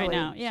out with right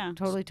now. Yeah.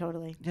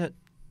 Totally. Yeah,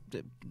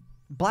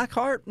 black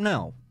heart?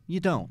 No,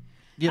 you don't.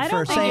 I don't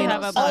think you saying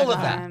have a all black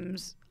of that.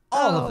 Sometimes.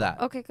 All Oh, of that.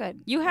 Okay,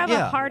 good. You have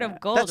Yeah. a heart of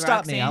gold, That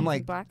stopped me. Roxanne. I'm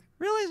like, Black?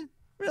 really,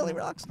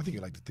 Rox? I think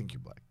you like to think you're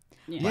black.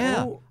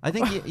 Yeah, I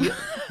think you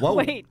whoa,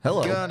 Wait.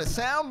 hello. Gonna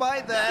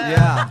soundbite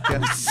that.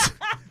 Yeah.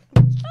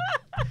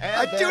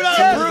 I do not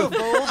approve.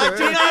 I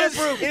do not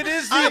approve. It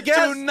is the I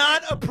guest. do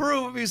not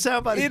approve of you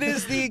somebody. It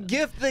is the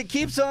gift that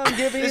keeps on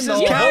giving This the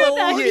is You're whole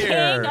the year.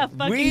 king of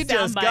fucking We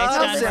just soundbites,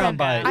 got Jonathan.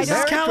 soundbites. I This don't-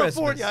 is Merry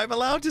California. Christmas. I'm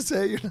allowed to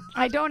say.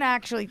 I don't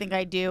actually think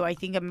I do. I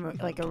think I'm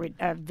like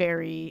a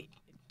very,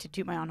 to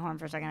toot my own horn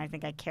for a second, I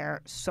think I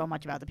care so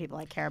much about the people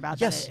I care about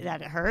Yes.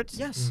 that it hurts.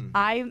 Yes.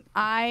 I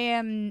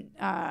am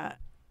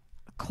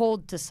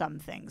cold to some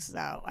things,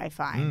 though. I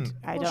find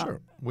I Well, don't.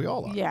 sure. We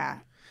all are. Yeah,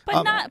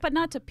 But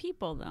not to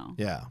people though.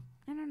 Yeah.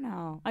 I don't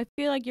know. I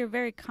feel like you're a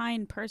very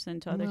kind person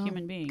to other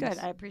human beings. Good,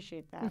 I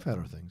appreciate that. We've had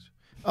our things.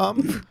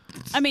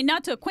 I mean,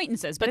 not to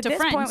acquaintances, but But to at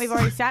this friends. point, we've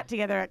already sat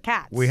together at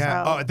Cats. We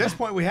have. so- Oh, at this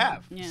point, we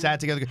have Yeah. sat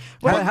together.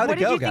 How'd what it did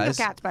go, you think guys?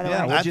 of Cats, by the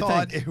Yeah, way? what'd you I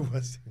thought think? it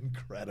was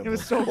incredible. It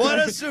was so what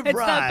good. a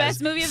surprise!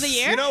 best movie of the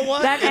year? You know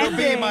what? That It'll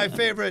be ending. my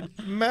favorite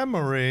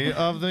memory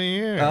of the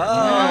year. Oh.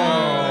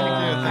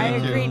 I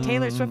Thank you. agree.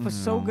 Taylor Swift was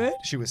so good.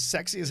 She was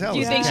sexy as hell. Do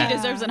you as think a she cat.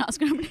 deserves an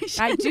Oscar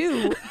nomination? I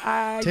do.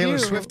 I Taylor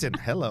do. Swifton,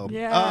 hello.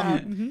 Yeah.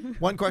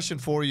 One question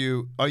for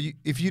you: Are you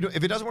if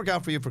it doesn't work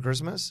out for you for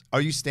Christmas,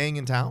 are you staying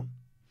in town?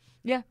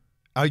 Yeah.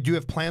 Do you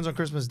have plans on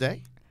Christmas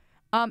Day?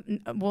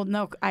 Well,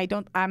 no, I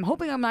don't. I'm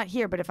hoping I'm not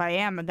here, but if I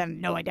am, then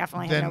no, I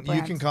definitely have Then no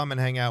plans. you can come and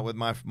hang out with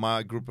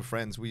my group of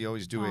friends. We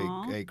always do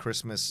Aw. a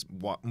Christmas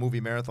movie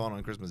marathon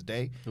on Christmas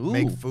Day. Ooh.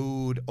 Make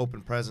food,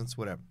 open presents,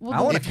 whatever. Well,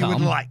 I wanna if you would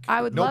come. like.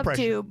 I would no love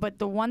pressure. to, but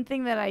the one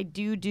thing that I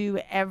do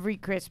every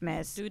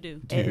Christmas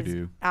Do-do. is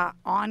Do-do.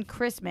 on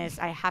Christmas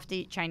I have to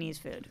eat Chinese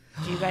food.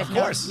 Do you guys Of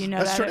know? course. You know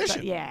That's that?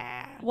 tradition.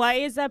 Yeah. Why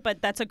is that?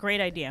 But that's a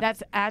great idea.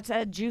 That's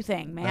a Jew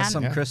thing, man. That's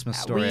some Yeah. Christmas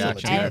story We-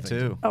 action there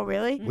too. Oh,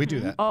 really? We do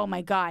that. Oh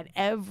my God!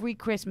 Every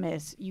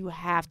Christmas you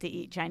have to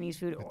eat Chinese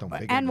food them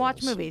big and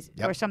watch rolls. movies,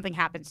 Yep. or something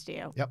happens to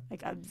you. Yep.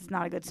 Like it's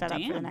not a good setup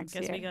for the Damn, next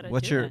guess year. we gotta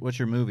What's do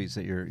your movies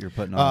that you're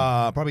putting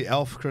on? Probably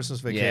Elf, Christmas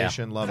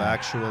Vacation, Love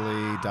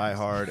Actually, Die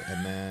Hard,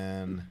 and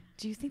then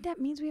Do you think that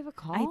means we have a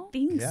call? I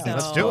think Yeah, so.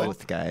 let's do it.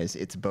 Both, guys.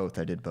 It's both.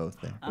 I did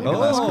both there. Oh.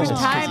 Good Good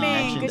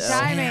timing. Good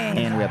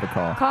timing. And we have a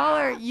call.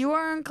 Caller, you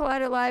are on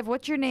Collider Live.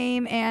 What's your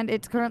name? And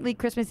it's currently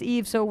Christmas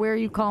Eve, so where are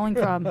you calling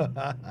from?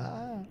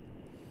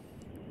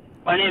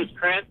 My name's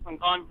Chris. I'm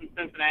calling from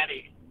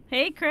Cincinnati.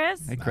 Hey,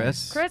 Chris. Hey,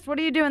 Chris. Chris, what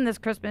are you doing this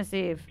Christmas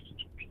Eve?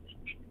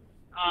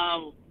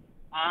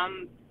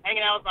 I'm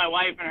hanging out with my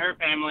wife and her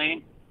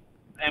family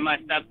and my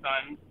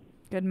stepson.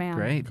 Good man.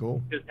 Great.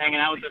 cool. Just hanging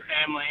out with the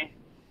family.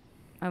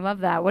 I love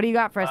that. What do you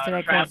got for us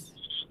today, Chris?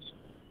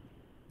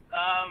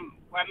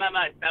 Where I met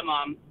my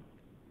stepmom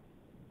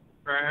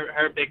for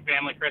her big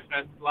family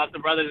Christmas. Lots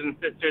of brothers and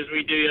sisters.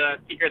 We do a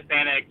Secret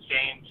Santa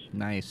exchange.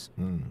 Nice.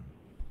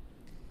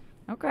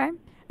 Okay.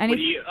 What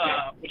do you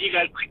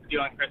guys like to do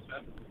on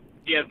Christmas?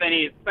 Do you have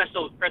any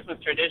special Christmas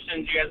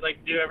traditions you guys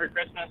like to do every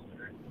Christmas?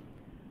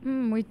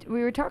 We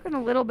were talking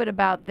a little bit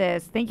about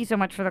this. Thank you so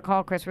much for the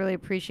call, Chris. Really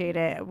appreciate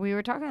it. We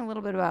were talking a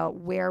little bit about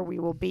where we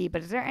will be,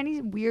 but is there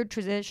any weird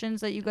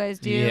traditions that you guys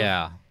do?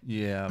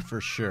 Yeah, for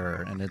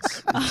sure. And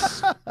it's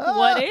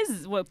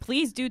What?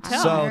 Please do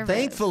tell. so nervous.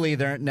 thankfully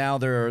there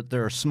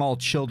are small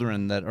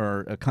children that are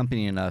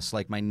accompanying us,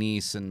 like my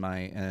niece and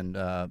my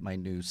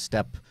new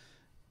step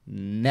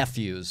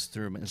nephews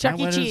through. is that Chuck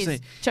E. what it Cheese.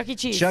 is? Chuck E.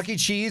 Cheese. Chuck E.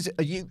 Cheese.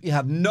 You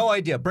have no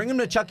idea. Bring them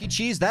to Chuck E.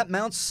 Cheese. That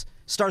mounts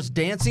starts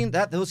dancing.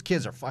 Those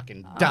kids are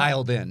fucking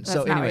dialed in. That's So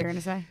not what anyway, you're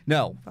gonna say?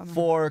 no.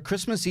 For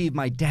Christmas Eve,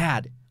 my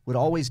dad would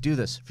always do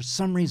this. For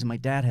some reason, my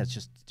dad has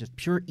just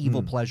pure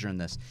evil pleasure in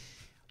this.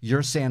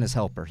 You're Santa's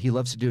helper. He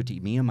loves to do it to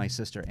me and my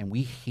sister, and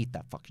we hate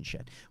that fucking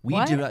shit. We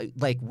What? do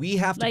we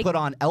have to Like- put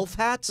on elf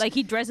hats. like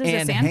he dresses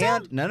as and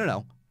Santa?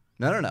 No.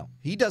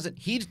 He doesn't.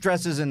 He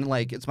dresses in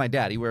like it's my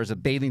dad. He wears a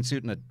bathing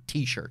suit and a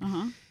t-shirt.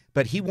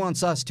 But he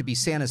wants us to be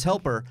Santa's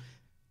helper,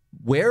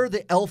 wear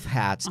the elf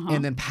hats,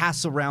 and then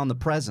pass around the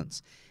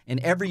presents. And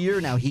every year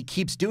now he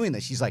keeps doing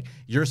this. He's like,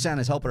 "You're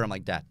Santa's helper." I'm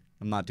like, "Dad,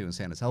 I'm not doing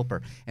Santa's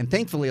helper." And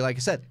thankfully, like I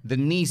said, the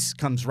niece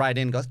comes right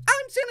in and goes,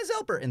 "I'm Santa's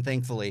helper." And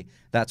thankfully,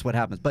 that's what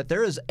happens. But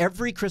there is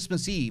every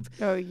Christmas Eve.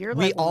 Oh, you're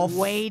we like all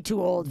way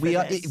too old for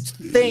this.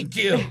 Thank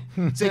you.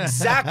 It's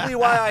exactly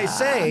why I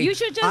say You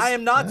should just- I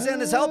am not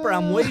Santa's helper.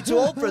 I'm way too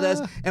old for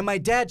this. And my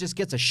dad just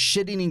gets a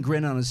shit-eating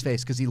grin on his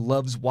face because he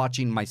loves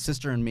watching my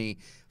sister and me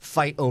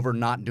fight over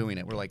not doing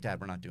it. We're like, "Dad,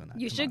 we're not doing that."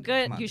 You Come should on,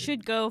 go. come on, You dude."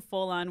 should go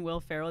full on Will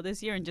Ferrell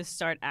this year and just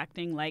start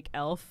acting like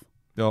Elf,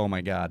 Oh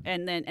my God.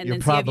 and then You're see if your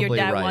probably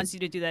dad right. wants you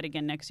to do that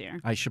again next year.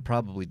 I should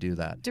probably do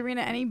that. Darina,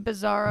 any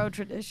bizarro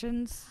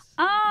traditions?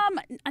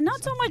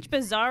 Not so much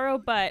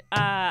bizarro, but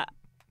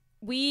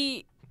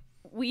we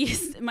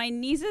my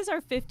nieces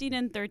are 15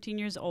 and 13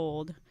 years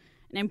old,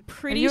 and I'm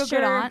pretty you a good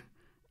sure. aunt?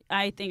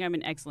 I think I'm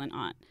an excellent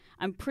aunt.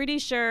 I'm pretty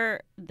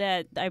sure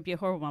that I'd be a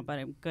horrible aunt, but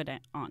I'm a good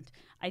aunt.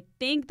 I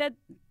think that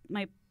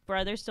my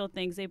brother still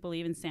thinks they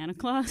believe in Santa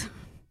Claus.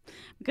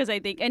 Because I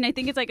think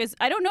it's like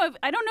I don't know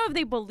if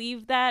they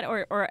believe that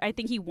or I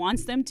think he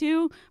wants them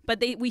to,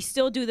 but we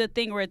still do the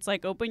thing where it's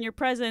like open your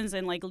presents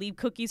and like leave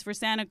cookies for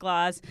Santa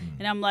Claus,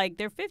 and I'm like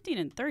they're 15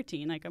 and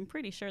 13, like I'm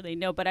pretty sure they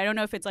know, but I don't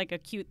know if it's like a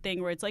cute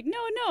thing where it's like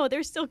no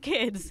they're still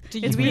kids. Do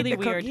you It's eat really the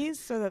weird. cookies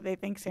so that they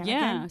think Santa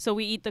Yeah, came? so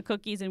we eat the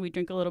cookies and we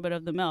drink a little bit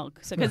of the milk.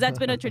 So because that's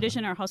been a tradition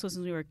in our household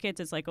since we were kids.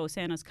 It's like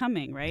Santa's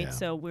coming, right? Yeah.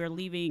 So we're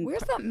leaving.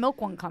 Where's that milk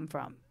one come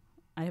from?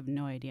 I have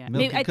no idea. Milk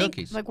Maybe, and I think.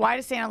 cookies. Like, why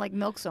does Santa like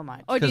milk so much?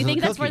 Or do 'Cause you of think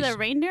the that's for the cookies.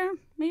 reindeer?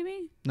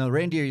 Maybe. No,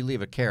 reindeer, you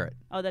leave a carrot.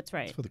 Oh, that's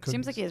right. For the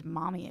Seems like cookies. he has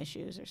mommy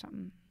issues or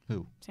something.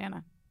 Who?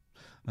 Santa.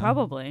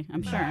 Probably.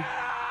 I'm sure.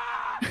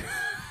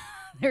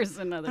 There's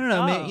another. I don't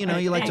know. call. You know,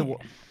 you like to.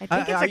 I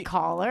think it's a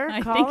caller.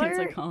 I think Caller? it's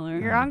a caller.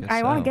 You're I on. guess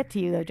I want to so. get to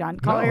you though, John.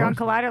 Caller, you're on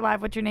Collider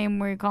Live. What's your name?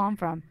 Where are you calling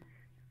from?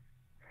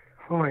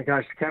 Oh my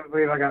gosh, I can't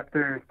believe I got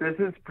through. This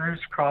is Bruce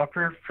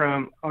Crawford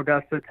from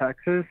Augusta,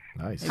 Texas.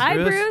 Nice. Hi,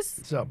 Bruce.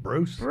 What's up,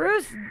 Bruce?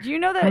 Bruce, do you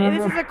know that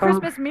this is a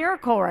Christmas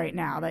miracle right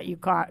now that you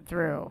caught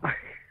through?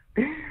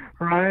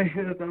 Right,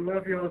 I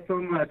love y'all so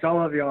much. I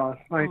love y'all.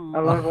 Like, I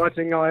love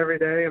watching y'all every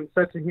day. I'm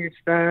such a huge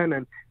fan,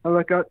 and I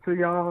look up to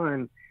y'all,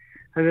 and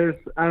I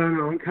don't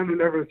know, I'm kind of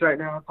nervous right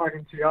now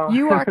talking to y'all.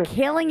 You are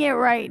killing it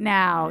right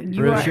now.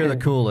 Bruce, you're the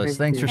coolest.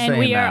 Thanks for And saying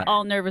we that. are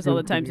all nervous all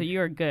the time, so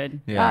you are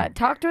good. Yeah.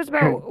 Talk to us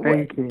about.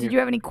 Thank you. Did you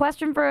have any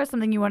question for us?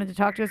 Something you wanted to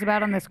talk to us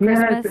about on this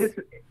Yeah, Christmas?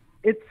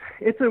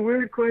 it's a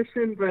weird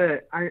question,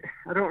 but I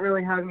don't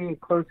really have any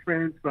close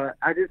friends, but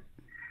I just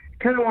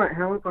kind of want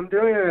help. I'm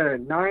doing a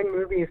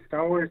 9-movie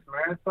Star Wars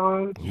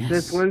marathon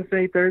this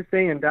Wednesday,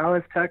 Thursday in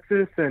Dallas,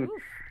 Texas, and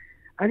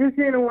I just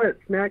didn't know what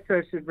snacks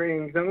I should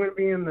bring because I'm going to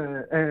be in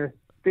the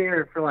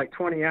theater for like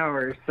 20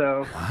 hours.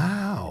 So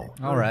Wow.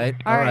 All right.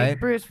 All right,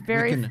 Bruce. We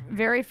Very, can-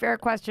 very fair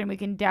question. We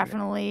can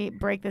definitely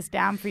break this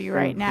down for you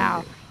right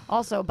now.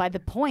 Also, by the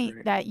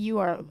point that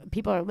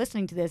people are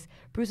listening to this,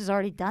 Bruce has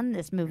already done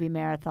this movie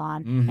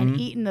marathon and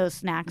eaten those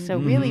snacks. So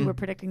really, we're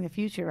predicting the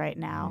future right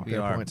now We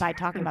are. by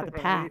talking about the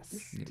past.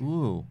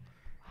 Ooh.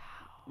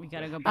 We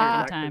gotta go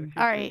back in time.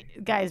 All right,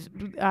 guys,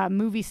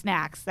 movie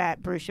snacks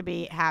that Bruce should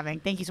be having.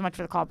 Thank you so much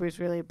for the call, Bruce.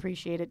 Really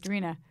appreciate it.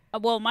 Darina.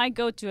 Well, my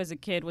go-to as a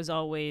kid was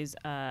always.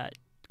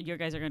 You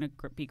guys are gonna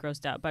be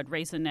grossed out, but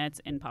Raisinets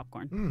and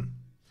popcorn.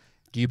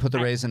 Do you put the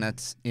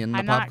Raisinets in the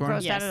I'm not popcorn? grossed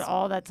out Yes. at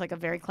all. That's like a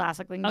very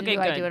classic thing to Okay,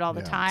 do. I good. do it all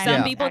the time. Some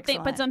Yeah. people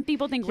think, but Excellent. some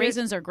people think Here's-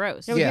 raisins are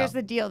gross. So Yeah. here's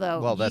the deal,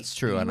 though. Well, that's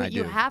true, and what I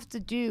you do. have to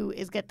do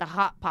is get the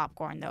hot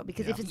popcorn, though,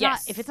 because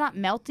Yes. if it's not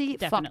melty,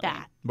 Definitely. fuck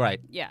that.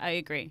 Right. Yeah, I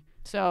agree.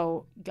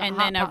 So And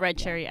then a red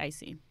cherry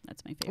icy.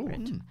 That's my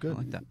favorite. Good. I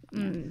like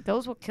that.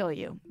 Those will kill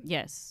you.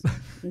 Yes,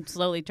 I'm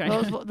slowly trying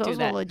Those to will, do those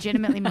that. will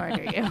legitimately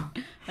murder you.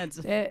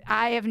 That's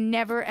I have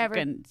never ever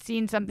Fucking-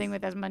 seen something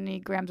with as many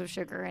grams of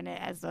sugar in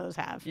it as those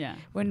have. Yeah.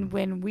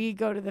 When we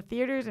go to the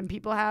theaters and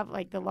people have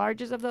like the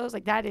largest of those,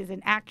 like that is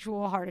an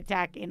actual heart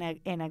attack in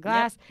a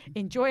glass.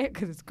 Enjoy it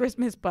because it's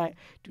Christmas, but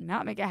do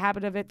not make a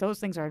habit of it. Those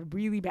things are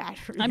really bad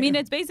for you. I mean,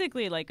 it's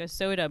basically like a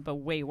soda, but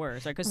way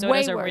worse. Like, because Way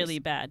sodas are worse. really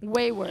bad.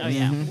 way worse. Oh,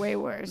 yeah. Way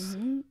worse.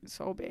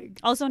 So big.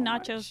 Also, So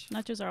nachos.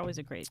 Nachos are always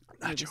a great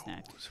movie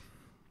snack.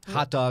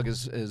 Hot dog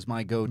is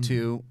my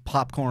go-to.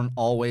 Popcorn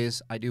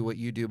always. I do what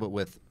you do, but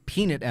with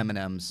peanut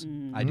M&Ms.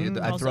 I do.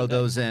 I Also throw good.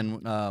 those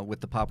in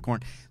with the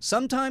popcorn.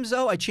 Sometimes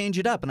though, I change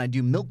it up and I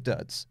do Milk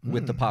Duds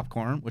with the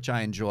popcorn, which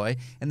I enjoy.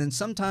 And then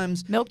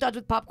sometimes, Milk Duds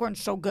with popcorn,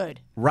 so good.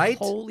 right?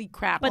 Holy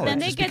crap! But Oh, then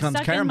it they just get becomes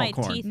stuck in my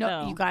caramel corn. teeth, no,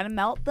 though. you gotta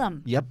melt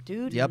them. Yep,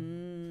 dude. Yep.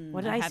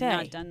 What did I have say?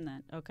 not done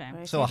that. Okay. What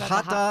did I So a say about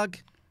hot the dog,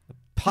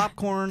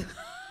 popcorn.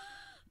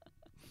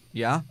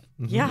 Yeah.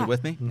 Yeah. You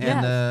with me?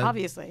 Yes, And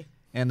obviously.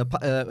 and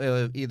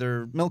the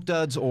either Milk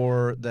Duds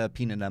or the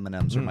peanut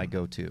M&Ms are my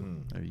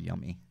go-to. They're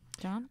yummy.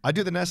 John? I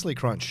do the Nestle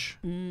Crunch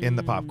in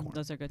the popcorn.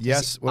 Those are good.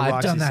 Yes, what I've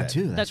Roxy done that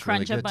said. too. The That's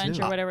really Crunch a good Bunch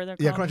too. or whatever they're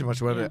called. Yeah, Crunch a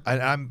Bunch, whatever.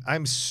 Yeah.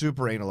 I'm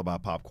super anal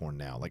about popcorn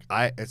now. Like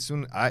I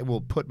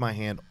will put my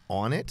hand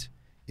on it.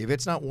 If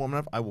it's not warm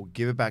enough, I will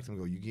give it back to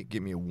them and go, you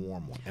give me a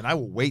warm one. And I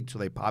will wait till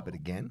they pop it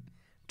again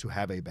to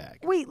have a bag.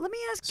 Wait, let me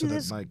ask So you that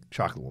this my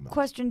chocolate will melt.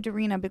 question,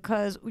 Darina,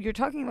 because you're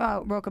talking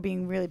about Roca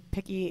being really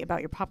picky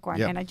about your popcorn.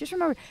 Yep. And I just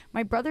remember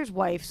my brother's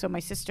wife, so my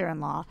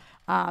sister-in-law,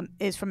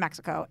 is from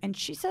Mexico. And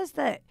she says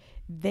that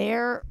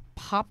their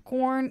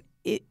popcorn,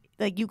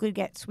 like you could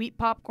get sweet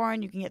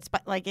popcorn, you can get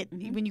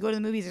when you go to the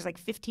movies, there's like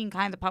 15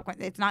 kinds of popcorn.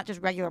 It's not just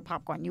regular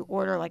popcorn. You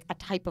order like a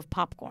type of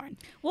popcorn.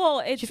 Well,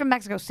 it's She's from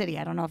Mexico City.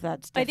 I don't know if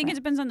that's different. I think it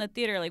depends on the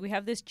theater. Like we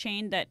have this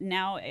chain that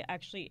now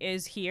actually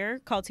is here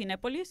called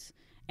Cinépolis.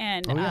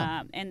 And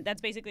and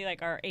that's basically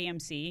like our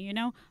AMC, you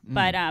know.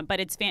 But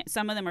it's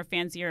some of them are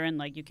fancier and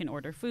like you can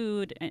order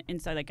food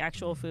inside like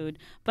actual food.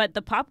 But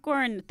the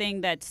popcorn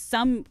thing that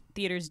some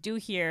theaters do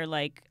here,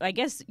 like I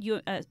guess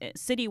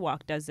City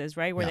Walk does this,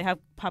 right? Where they have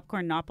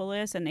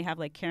Popcornopolis and they have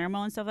like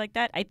caramel and stuff like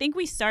that. I think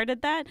we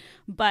started that,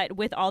 but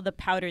with all the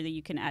powder that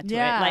you can add to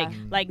Yeah.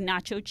 it, like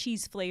nacho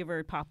cheese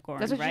flavored popcorn,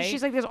 That's what right?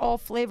 she's like. There's all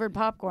flavored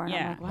popcorn. I'm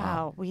Yeah. like,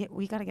 wow,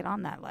 we got to get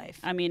on that life.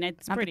 I mean,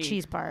 it's Not pretty the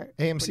cheese part.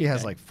 AMC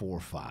has like 4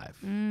 or 5.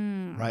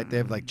 Right? They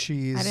have like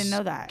cheese. I didn't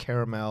know that.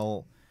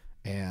 Caramel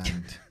and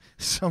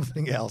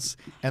something else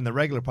and the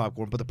regular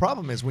popcorn. But the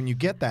problem is when you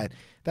get that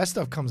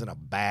stuff comes in a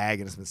bag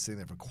and it's been sitting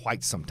there for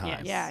quite some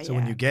time. Yeah, So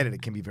when yeah. you get it,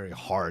 it can be very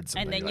hard. And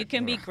sometimes. then You're you like,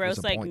 can be "Ugh, gross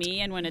what's the like point?" me,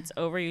 and when it's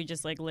over, you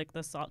just like lick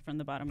the salt from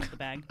the bottom of the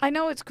bag. I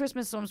know it's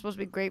Christmas, so I'm supposed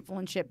to be grateful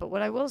and shit. But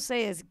what I will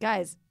say is,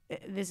 guys,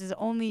 this is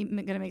only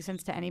going to make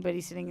sense to anybody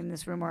sitting in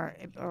this room or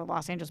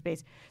Los Angeles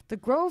based. The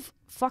Grove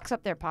fucks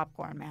up their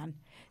popcorn, man.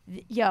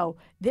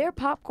 Their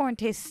popcorn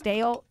tastes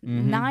stale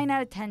 9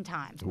 out of 10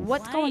 times.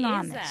 What's Why going is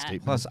on there? that?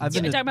 Plus, I've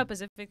You're been talking about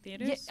Pacific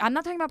Theaters? Yeah, I'm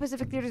not talking about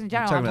Pacific Theaters in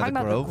general. talking I'm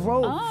about talking the about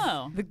Grove? the Grove.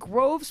 Oh. The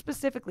Grove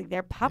specifically.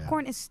 Their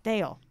popcorn is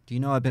stale. Do you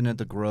know I've been at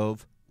the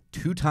Grove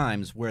 2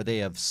 times where they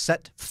have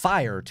set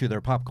fire to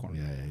their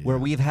popcorn, where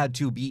we've had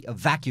to be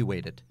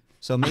evacuated.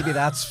 So maybe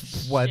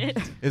that's what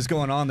is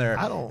going on there.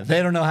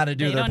 They don't know how to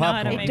do their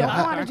popcorn. They don't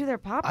want to do their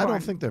popcorn. I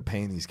don't think they're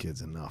paying these kids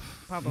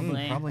enough.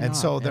 Probably. Probably And not,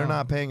 so they're yeah.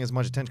 not paying as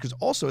much attention because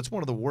also it's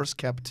one of the worst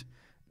kept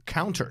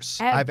counters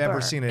I've ever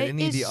seen at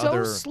any of the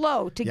other. It's so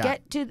slow to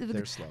get to the.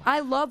 They're slow.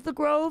 I love the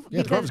Grove Yeah,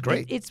 the because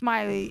Grove's great. it's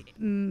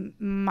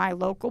my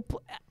local.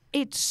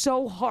 It's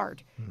so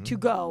hard to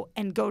go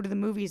to the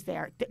movies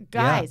there,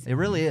 guys. Yeah, it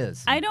really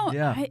is. I don't.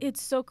 Yeah.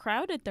 It's so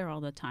crowded there all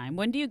the time.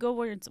 When do you go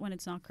when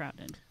it's not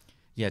crowded?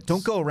 Yeah,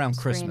 don't go around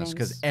Christmas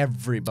because Screenings.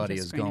 everybody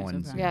Just is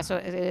screenings, going. okay. Yeah, so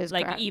it is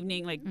Like crowd-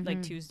 evening,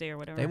 like Tuesday or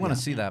whatever. They want to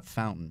Yeah. see that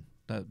fountain,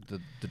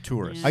 the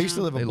tourists. I used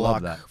to live They a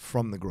love block that.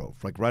 from the Grove,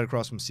 like right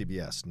across from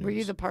CBS News. Were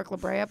you the Park La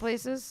Brea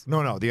places?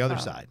 No, the other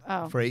side.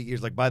 Oh. For 8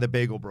 years, like by the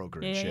bagel broker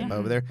and Yeah, shit yeah.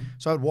 over there.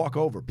 So I'd walk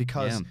over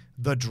because Damn.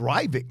 the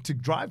drive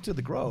to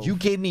the Grove. You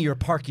gave me your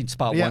parking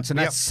spot Yeah, once, and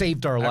yep. that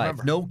saved our I life.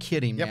 remember. No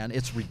kidding, Yep. man.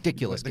 It's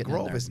ridiculous. the getting in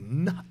Grove there. is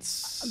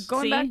nuts.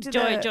 Going See? back to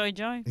joy, the joy,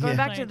 joy. Going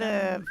back to Joy.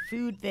 the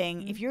food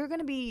thing, if you're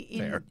gonna be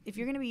Fair.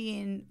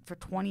 in for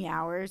 20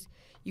 hours,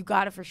 you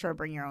gotta for sure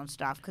bring your own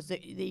stuff because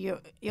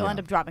you'll end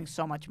up dropping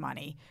so much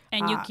money.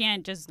 And you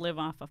can't just live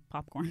off of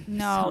popcorn.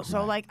 No,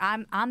 so like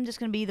I'm just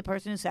gonna be the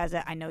person who says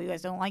it. I know you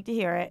guys don't like to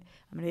hear it.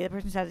 I'm gonna be the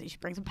person who says it. You should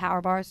bring some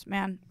power bars,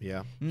 man.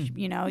 Yeah.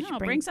 You know, you No, should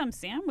bring some You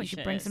sandwiches.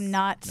 should bring some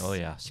nuts. Oh,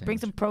 yeah, You should bring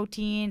some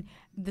protein.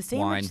 The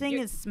sandwich Wine. thing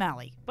is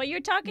smelly. But you're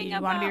talking You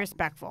about. want to be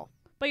respectful.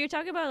 But you're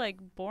talking about like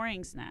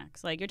boring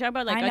snacks. Like you're talking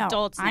about like I know.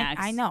 adult snacks.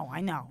 I know.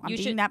 I'm You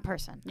being should- that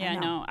person. I Yeah,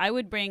 know. no. I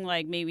would bring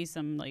like maybe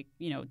some like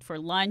for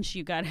lunch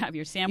you gotta have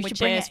your You sandwiches.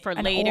 should bring For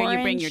an later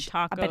you bring your orange,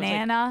 tacos. a like-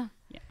 banana.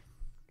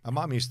 My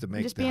mom used to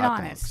make just the being hot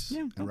honest. dogs Yeah,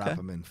 and okay. wrap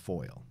them in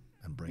foil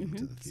and bring them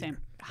to the Same.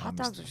 theater. Hot Mom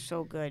used dogs to- are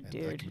so good, and,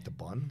 dude. like with the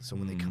bun, so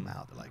when they come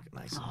out, they're like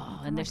nice.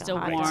 and they're my still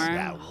God. warm.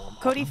 Yeah, warm.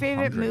 Cody,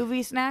 favorite hungry.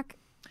 movie snack?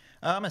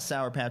 I'm a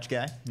Sour Patch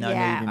guy. Now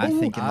Yeah. you're even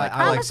thinking like,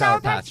 I I'm like a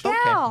Sour Patch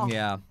Patch. gal.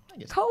 Yeah,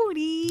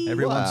 Cody.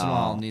 every once in a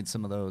while, Wow. need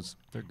some of those.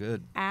 They're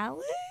good.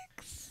 Alex.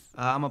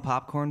 I'm a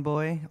popcorn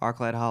boy.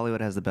 ArcLight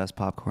Hollywood has the best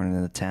popcorn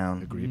in the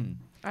town. Agreed.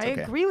 I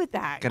okay. agree with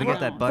that. Gotta Come get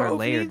that on. butter Grove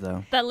layered Leaf?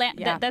 though.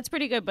 The that's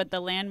pretty good, but the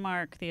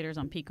Landmark Theater's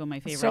on Pico, my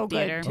favorite So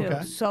theater. good too.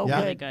 Okay. So Yeah.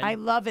 good. Really good. I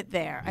love it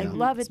there. I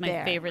love it It's my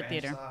there. favorite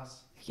theater.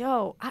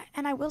 Yo,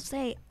 and I will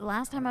say,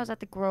 last time I was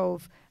at the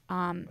Grove,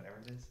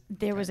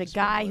 there was a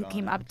guy who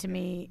came up to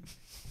me.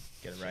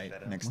 Get it right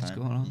next What's time.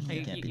 going on? Are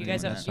you, Can't be you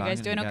guys doing are, that. you guys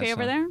doing You okay guys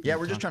over are- there? Yeah,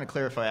 we're just trying to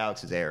clarify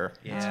Alex's error.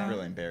 It's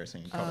really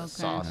embarrassing. You call it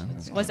sauce.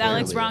 It's Was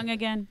Alex clearly- wrong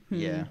again?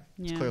 Yeah.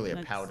 It's Yeah, clearly a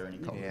that's- powder and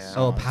you call it Yeah. sauce.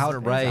 Oh, powder,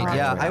 right? awesome.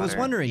 Yeah, I was Powder.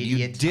 wondering, you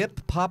Idiot.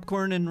 dip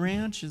popcorn in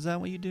ranch? Is that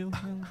what you do?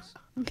 Alex?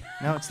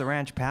 No, it's the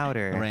ranch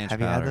powder. Ranch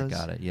Have powder, you had those?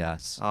 got it.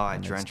 Yes. Oh, I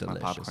And it's drenched my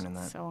delicious. popcorn in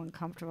that. So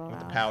uncomfortable. The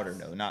Alex. powder,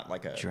 no, not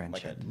like a Drench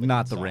like a it. liquid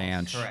Not the sauce.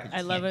 ranch. Correct.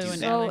 I love it when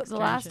So Alex the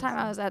last drenches time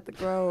I was at the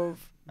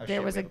Grove, Oh, there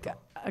shit, was we a, have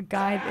a a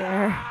guy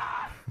there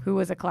who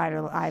was a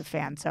Collider Live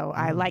fan, so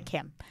I like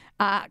him.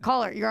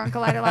 Caller, you're on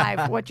Collider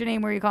Live. What's your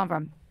name? Where are you calling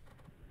from?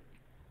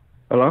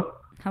 Hello?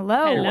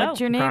 Hello. Hello. What's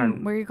your name? Hi.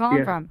 Where are you calling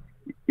Yeah. from?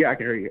 Yeah, I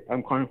can hear you.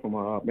 I'm calling from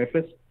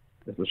Memphis.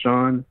 This is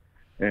Sean.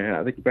 And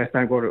I think the best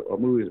time to go to a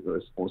movie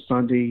is on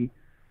Sunday.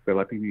 But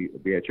like people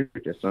be at church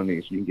at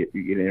Sunday, so you get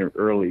in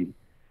early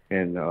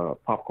and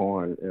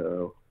popcorn.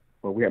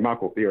 Well, we have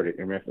Malco Theater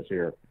in Memphis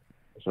here,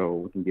 so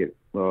we can get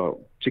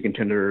chicken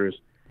tenders,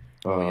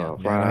 Yeah,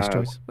 nice fries.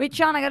 choice. Wait,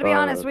 Sean, I got to be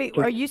honest. Wait,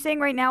 quick- are you saying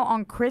right now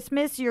on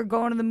Christmas you're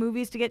going to the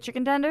movies to get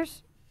chicken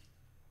tenders?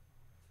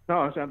 No,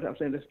 I'm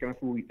saying this kind of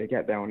food they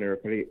got down there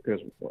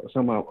because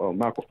some of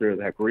Malco Theaters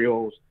have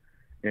grills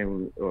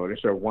and they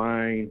serve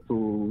wine,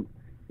 food,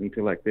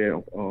 anything like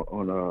that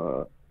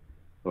on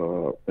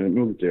in the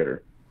movie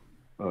theater.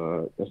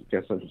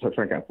 That's some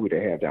kind of food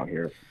they have down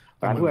here.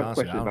 I I'm do have honest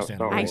with you, I questions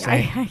don't about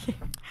understand Star what Wars. you're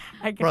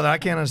I Brother, I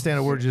can't understand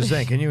a word you're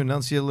saying. Can you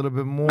enunciate a little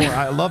bit more?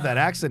 I love that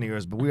accent of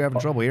yours, but we're having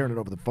trouble hearing it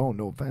over the phone.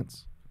 No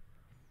offense.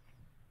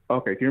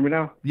 Okay, can you hear me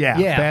now? Yeah,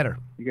 Yeah. better.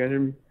 You guys hear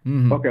me?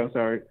 Mhm. Okay, I'm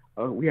sorry.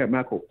 We have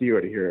Malco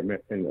Theater here in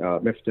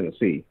Memphis,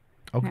 Tennessee,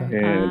 Okay.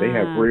 and they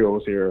have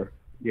grills here.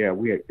 Yeah,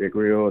 we have a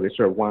grill. They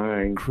serve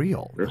wine.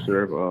 Creole. They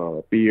serve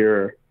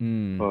beer.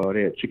 Mm.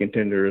 They have chicken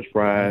tenders,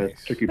 fries,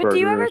 Nice. turkey But burgers. do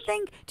you ever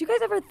think? Do you guys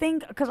ever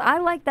think? Because I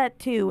like that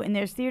too, and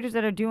there's theaters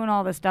that are doing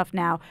all this stuff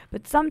now.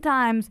 But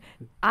sometimes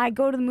I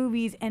go to the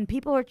movies and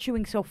people are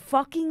chewing so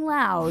fucking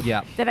loud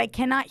Yeah. that I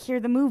cannot hear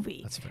the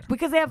movie. That's fair.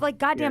 Because they have like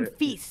goddamn Yeah.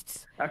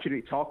 feasts.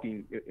 Actually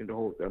talking in the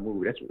whole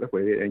movie? That's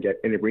what it is.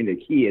 And they bring their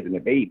kids and the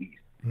babies.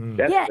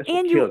 That's Yeah, what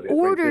and you kills it right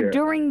order there.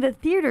 during the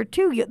theater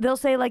too. They'll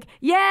say like,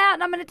 "Yeah,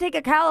 and I'm gonna take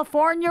a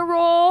California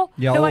roll."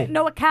 Yo.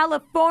 No, a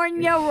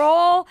California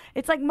roll.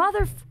 It's like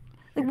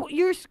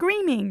you're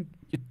screaming.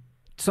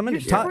 Somebody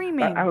You're talk.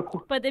 screaming. I have a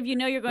qu- But if you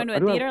know you're going to I a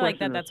do have a theater like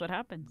that, question. that's what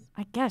happens.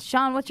 I guess.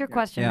 Sean, what's your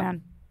question, Yeah.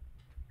 man?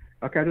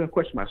 Okay, I do have a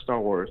question about Star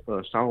Wars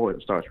and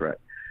Star Trek.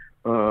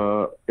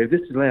 If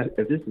this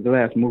is the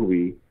last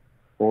movie,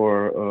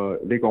 or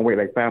they're gonna wait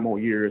like 5 more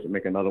years and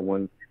make another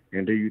one,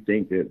 and do you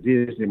think that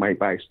Disney might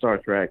buy Star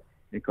Trek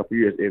in a couple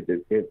years if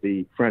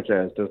the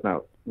franchise does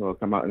not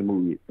come out in the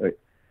movie?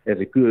 as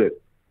good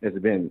as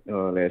it been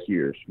last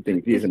year's. You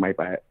think Disney might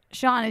buy it?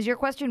 Sean, is your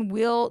question,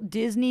 will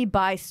Disney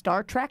buy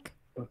Star Trek?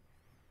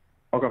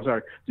 Okay, I'm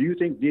sorry. Do you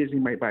think Disney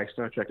might buy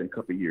Star Trek in a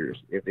couple of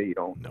years if they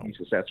don't be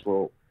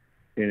successful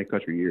in a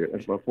couple of years?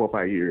 That's about 4 or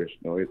 5 years.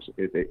 You know,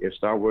 if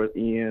Star Wars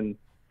ends,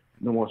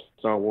 no more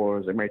Star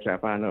Wars, they might try to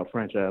find another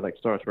franchise like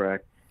Star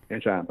Trek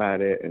and try and buy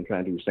that and try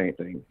and do the same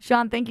thing.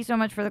 Sean, thank you so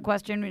much for the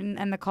question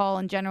and the call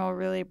in general.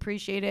 Really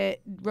appreciate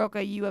it.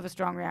 Roca, you have a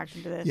strong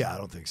reaction to this. Yeah, I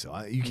don't think so.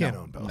 You can't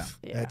own both.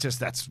 No. Yeah.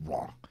 That's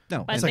wrong.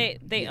 No, But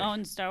they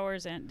own Star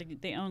Wars and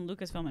they own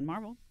Lucasfilm and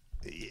Marvel.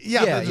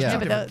 Yeah,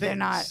 but they're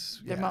not.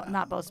 They're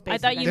not both space. I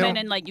thought you investors. meant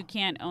in like you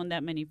can't own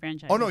that many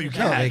franchises. Oh no, you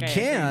can't. No, they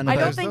can. I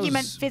but- don't think you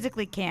meant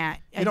physically can't.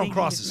 You don't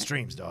cross the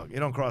streams, dog. You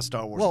don't cross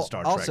Star Wars Well, and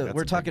Star Trek. also, That's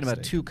we're a big talking about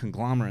mistake. 2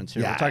 conglomerates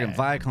here. Yeah, We're talking yeah,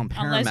 Viacom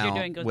Unless you're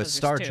doing Paramount with Ghostbusters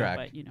Star too, Trek.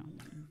 but, you know.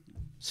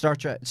 Star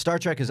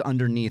Trek is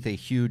underneath a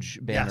huge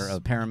banner Yes.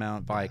 of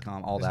Paramount,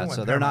 Viacom, all There's no that. way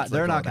So they're not Paramount's like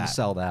going all to that.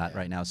 sell that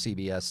right now.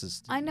 CBS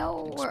is I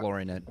know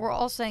exploring it. We're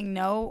all saying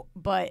no,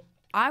 but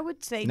I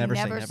would say Never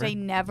never, say say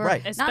never. never.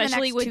 Right. Not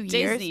Especially in the next with 2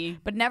 years, Disney.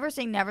 but never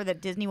say never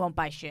that Disney won't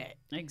buy shit.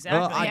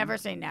 Exactly. Never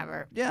say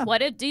never. Yeah.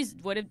 What if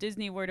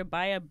Disney were to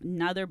buy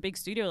another big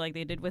studio like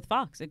they did with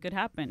Fox? It could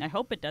happen. I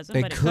hope it doesn't,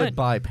 They but it could could.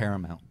 buy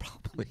Paramount,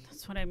 probably.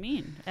 That's what I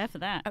mean. F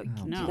that.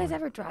 Do No. you guys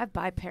ever drive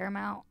by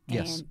Paramount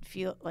Yes. and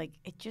feel like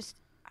it just?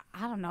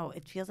 I don't know.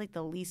 It feels like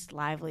the least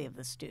lively of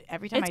the studio.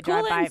 Every time It's I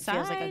drive cool by, it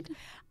feels like inside.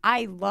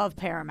 I love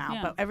Paramount,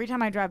 Yeah. but every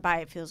time I drive by,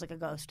 it feels like a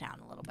ghost town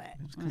a little bit.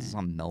 Because it's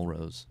on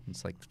Melrose.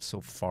 It's like so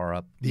far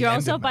up. The You're end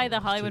also of by the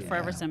Melrose, Hollywood too.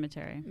 Forever Yeah.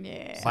 Cemetery.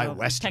 Yeah. By So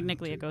Western,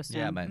 technically a too. ghost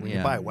Yeah, town. but When yeah.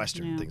 you buy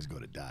Western, Yeah. things go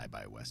to die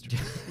by Western.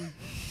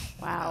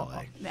 Wow.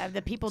 LA.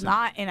 The people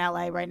not in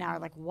LA right now are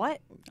like,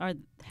 what? Or the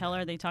hell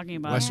are they talking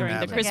about Western during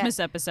the Avenue. Christmas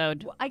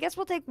episode? I guess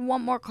we'll take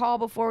one more call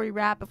before we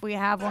wrap if we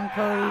have one,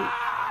 Cody.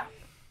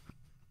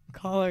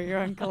 Caller, you're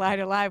on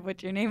Collider Live.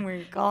 What's your name? Where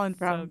you calling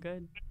from? So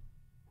good.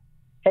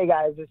 Hey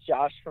guys, it's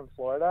Josh from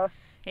Florida.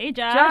 Hey,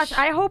 Josh. Josh,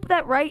 I hope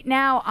that right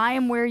now I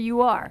am where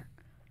you are.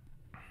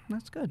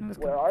 That's good.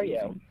 Where are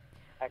you?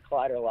 At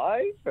Collider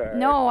Live? Or?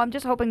 No, I'm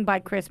just hoping by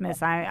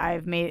Christmas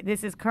I've made it.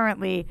 This is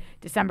currently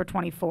December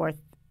 24th.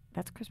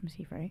 That's Christmas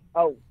Eve, right?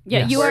 Oh, Yeah,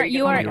 Yes. you are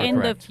You're in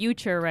the correct.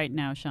 future right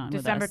now, Sean.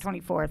 with December us.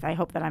 24th. I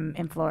hope that I'm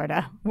in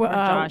Florida.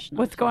 Josh, not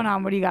What's going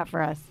on? What do you got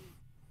for us?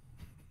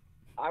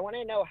 I want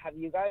to know, have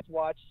you guys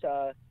watched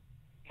the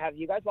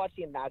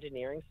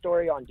Imagineering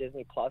story on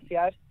Disney Plus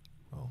yet?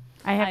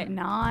 I have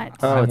not.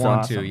 Oh, I it's want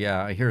awesome. to.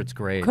 Yeah, I hear it's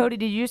great. Cody,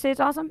 did you say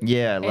it's awesome?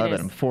 Yeah, I love it. is.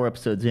 I'm 4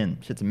 episodes in.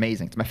 Shit's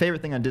amazing. It's my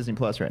favorite thing on Disney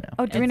Plus right now.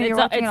 Oh, Darina, you're It's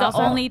watching it the also?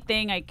 only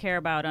thing I care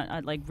about,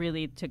 like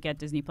really, to get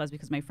Disney Plus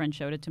because my friend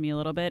showed it to me a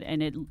little bit,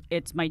 and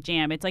it's my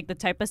jam. It's like the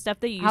type of stuff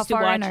that you used How to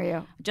far watch. in are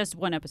you? Just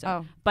 1 episode.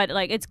 Oh. But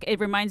like it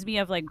reminds me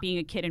of like being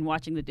a kid and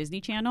watching the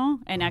Disney Channel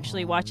and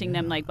actually watching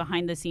them like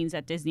behind the scenes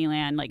at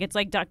Disneyland. Like it's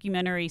like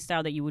documentary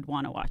style that you would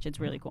want to watch.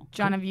 It's really cool.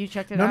 John, have you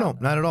checked it No, out?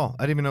 no, not at all.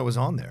 I didn't even know it was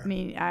on there. I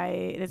mean,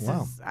 this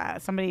Wow. is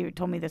somebody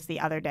told me this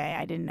the other day.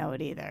 I didn't know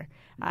it either.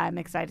 I'm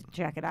excited to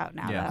check it out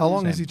now. Yeah. though. How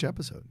long is Same. each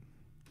episode?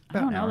 I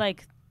don't know, hour.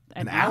 like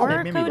an hour?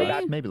 hour, maybe Cody?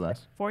 less. Maybe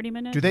less. 40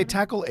 minutes. Do they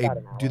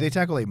maybe?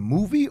 tackle a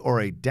movie or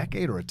a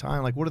decade or a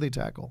time? Like, what do they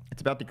tackle?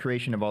 It's about the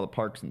creation of all the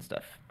parks and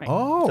stuff. Right.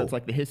 Oh, So it's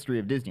like the history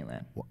of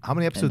Disneyland. how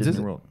many and episodes is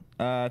Disney it? World.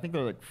 I think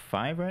there are like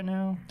 5 right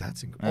now.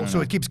 That's I don't so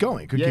know. it keeps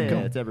going. It could Yeah, keep yeah,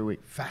 going. it's every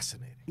week.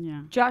 Fascinating.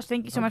 Yeah. Josh,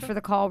 thank you so much for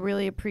the call.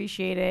 Really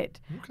appreciate it.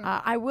 Okay.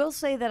 I will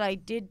say that I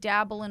did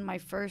dabble in my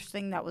first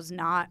thing that was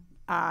not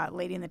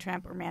Lady and the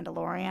Tramp or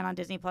Mandalorian on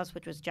Disney Plus,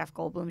 which was Jeff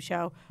Goldblum's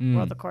show,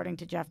 World According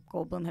to Jeff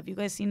Goldblum. Have you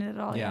guys seen it at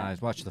all? Yeah,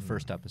 yet? I watched the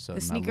first episode.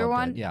 The and I sneaker loved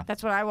one? It. Yeah,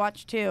 That's what I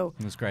watched too.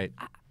 it was great.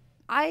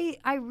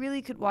 I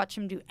really could watch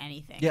him do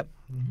anything. Yep,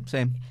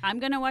 same. I'm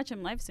going to watch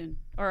him live soon.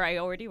 Or I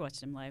already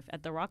watched him live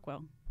at the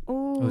Rockwell.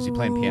 Ooh. Was he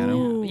playing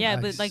piano? Yeah,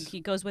 Nice. but like he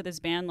goes with his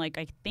band like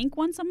I think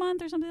once a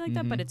month or something like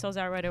that, but it sells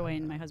out right away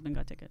and my husband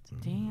got tickets.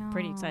 Damn.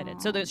 Pretty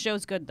excited. So the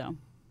show's good though.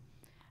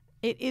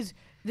 It is.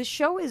 The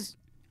show is.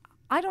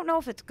 I don't know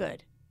if it's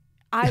good.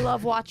 I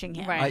love watching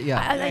him. Right. Yeah.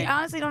 I Right.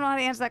 honestly don't know how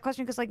to answer that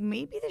question because, like,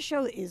 maybe the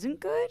show isn't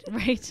good.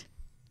 Right.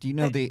 Do you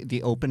know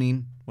the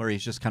opening where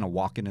he's just kind of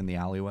walking in the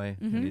alleyway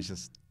Mm-hmm. and he's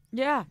just?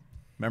 Yeah.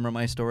 Remember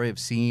my story of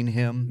seeing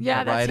him?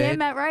 Yeah, at that's Rite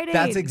him Aid? at Rite Aid.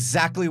 That's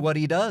exactly what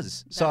he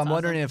does. So That's I'm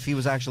wondering if he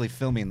was actually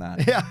filming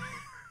that Yeah.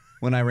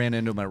 when I ran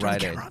into him at Turn the Rite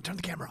Aid. camera on. Turn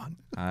the camera on.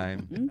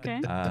 I'm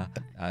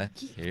Okay.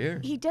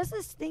 here. He does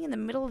this thing in the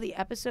middle of the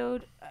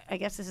episode. I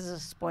guess this is a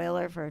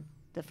spoiler for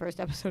the first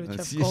episode of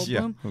Jeff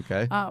Goldblum. Yeah.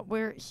 Okay.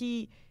 Where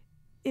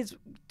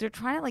they're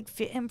trying to like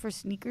fit him for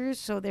sneakers,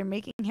 so they're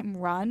making him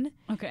run,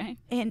 Okay.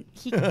 and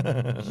he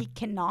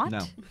cannot.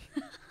 No,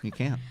 you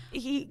can't.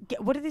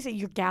 What did they say?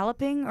 You're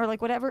galloping or like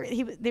whatever.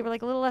 They were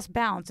like a little less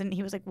bounce, and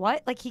he was like,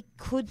 what? Like he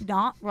could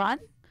not run.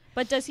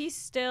 But does he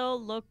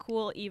still look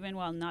cool even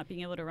while not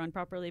being able to run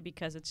properly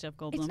because it's Jeff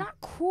Goldblum? It's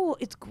not cool.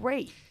 It's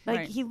great. Like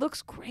Right. he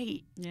looks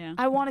great. Yeah.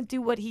 I want to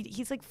do what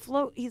he's like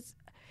float.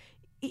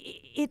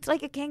 it's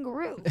like a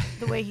kangaroo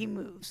the way he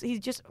moves. He's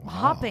just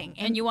hopping.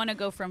 And you want to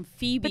go from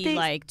Phoebe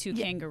like to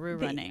yeah, kangaroo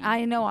running.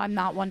 I know I'm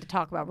not one to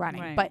talk about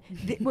running, Right. but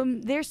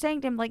when they're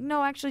saying to him like,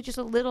 no, actually just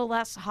a little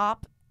less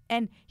hop,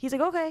 and he's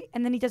like, okay,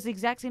 and then he does the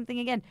exact same thing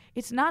again.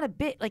 It's not a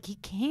bit, like he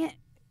can't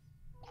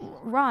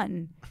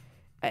run.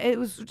 It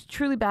was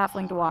truly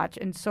baffling to watch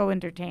and so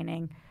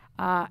entertaining.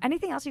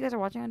 Anything else you guys are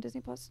watching on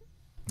Disney Plus?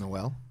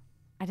 Noel?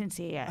 I didn't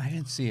see it yet. I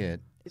didn't see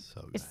it.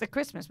 So It's the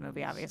Christmas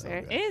movie, obviously. So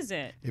right? good. Is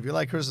it? If you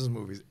like Christmas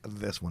movies,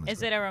 this one is.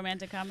 Is it a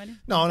romantic comedy?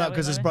 No, Is no, that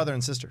because what it's it brother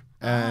and sister,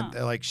 and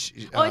Ah. like.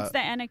 Oh, it's the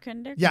Anna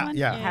Kendrick Yeah, one?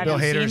 yeah. Have Bill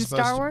you Hader's seen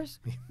supposed Star to- Wars?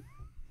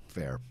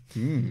 Fair.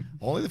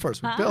 Only the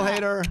first one. Bill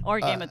Hader. Or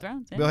Game of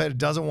Thrones, yeah. Bill Hader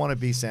doesn't want to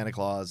be Santa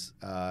Claus,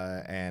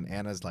 and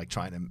Anna's like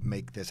trying to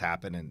make this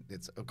happen, and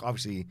it's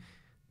obviously.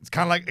 It's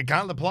kind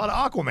of the plot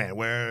of Aquaman,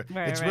 where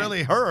it's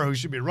really her who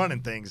should be running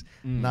things,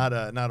 not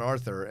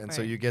Arthur, and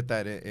so Right. you get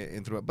that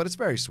in through it. But it's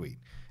very sweet,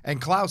 and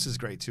Klaus is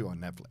great too on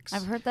Netflix.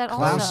 I've heard that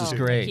Klaus also. is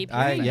great. Keep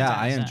I your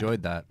fingers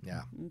enjoyed that.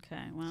 Yeah,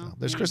 Okay, well.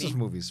 there's maybe. Christmas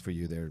movies for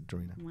you there,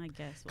 Dorina. I guess.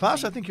 We'll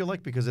Klaus, see. I think you'll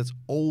like because it's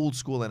old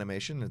school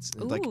animation. It's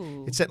like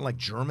Ooh. it's set in like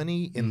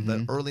Germany in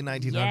the early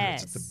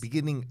 1900s. It's the Yes.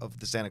 beginning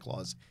of the Santa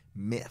Claus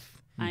myth.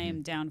 I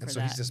am down for And so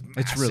that. he's this It's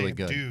massive really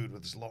good. dude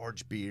with this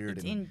large beard.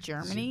 It's and in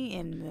Germany.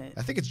 In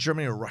I think it's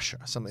Germany or Russia.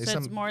 Something. So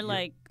it's more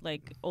like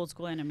old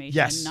school animation,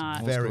 Yes,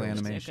 not very old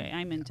school animation. Okay,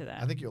 I'm into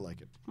that. I think you'll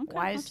like it. Okay,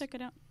 Why I'll is- check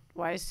it out.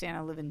 why does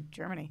Santa live in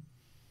Germany?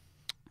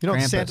 You know,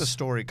 Krampus. Santa's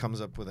story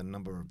comes up with a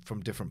number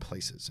from different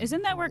places. in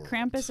Isn't that the where world.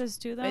 Krampus is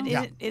too, though? But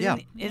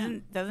Yeah.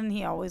 doesn't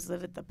he always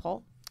live at the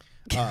pole?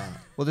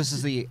 Well, this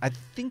is I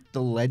think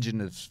the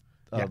legend of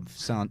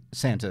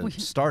Santa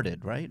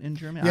started right in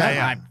Germany.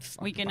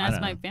 We can I ask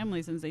don't my know.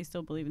 family since they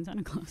still believe in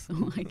Santa Claus,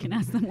 so I can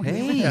ask them. where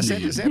Hey. they Yeah,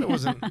 live. Santa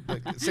wasn't.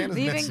 Like, Santa's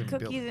Leaving myths and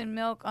cookies built- and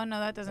milk. Oh no,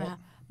 that doesn't.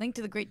 Link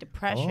to the Great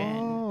Depression.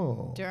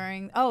 Oh.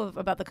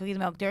 About the cookies and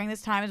milk. During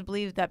this time, it's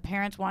believed that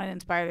parents wanted to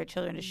inspire their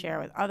children to share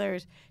with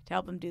others. To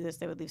help them do this,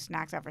 they would leave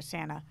snacks out for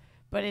Santa.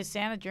 But is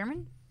Santa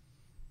German?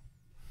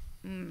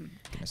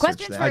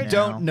 Question for I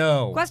don't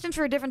know. Question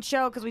for a different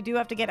show because we do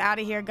have to get out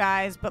of here,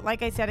 guys. But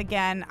like I said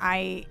again,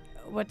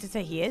 what to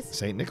say he is?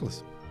 Saint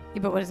Nicholas.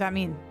 Yeah, but what does that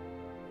mean?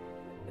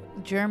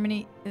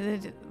 Germany.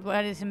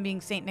 What does him being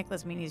Saint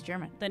Nicholas mean? He's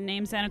German. The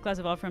name Santa Claus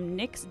evolved from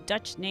Nick's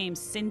Dutch name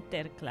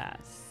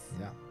Sinterklaas.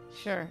 Yeah.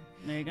 Sure.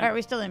 There you go. All right,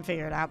 we still didn't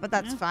figure it out, but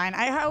that's fine.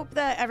 I hope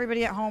that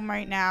everybody at home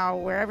right now,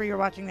 wherever you're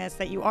watching this,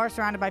 that you are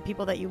surrounded by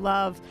people that you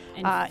love,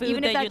 And food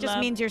even if that that you just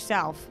love. means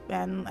yourself,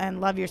 and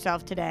love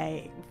yourself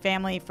today.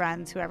 Family,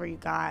 friends, whoever you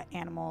got,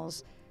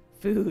 animals,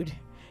 food.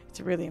 It's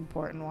a really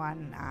important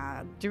one.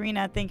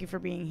 Dorina, thank you for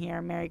being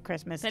here. Merry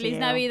Christmas to Feliz you.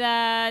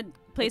 Navidad.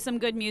 Play some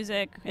good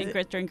music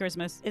during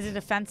Christmas. Is it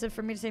offensive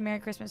for me to say Merry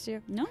Christmas to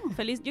you? No,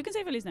 you can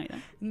say Feliz Navidad.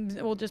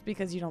 Well, just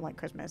because you don't like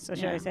Christmas. So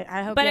should Yeah. I say?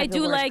 I hope. But you I have the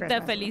do worst like the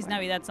Christmas Feliz of the way.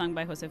 Navidad song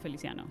by Jose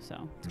Feliciano.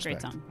 So it's a great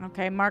Respect. song.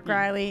 Okay, Mark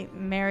Riley,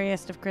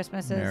 merriest of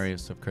Christmases.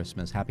 Merriest of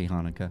Christmas. Happy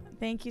Hanukkah.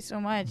 Thank you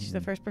so much. The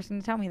first person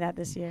to tell me that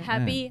this year.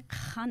 Happy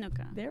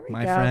Hanukkah. There we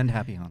My go. friend,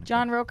 happy Hanukkah.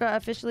 John Roca,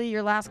 officially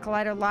your last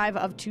Collider Live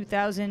of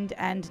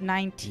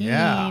 2019.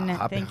 Yeah,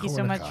 happy Thank you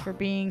so much Hanukkah. for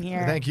being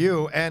here. Thank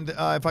you. And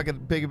if I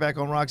could piggyback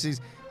on Roxy's,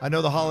 I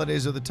know the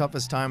holidays are the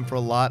toughest time for a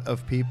lot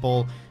of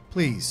people.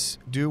 Please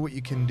do what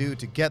you can do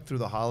to get through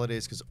the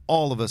holidays because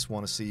all of us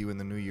want to see you in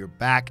the new year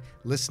back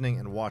listening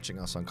and watching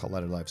us on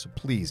Collider Live. So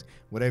please,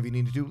 whatever you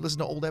need to do, listen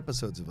to old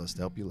episodes of us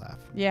to help you laugh.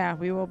 Yeah,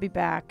 we will be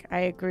back. I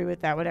agree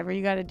with that. Whatever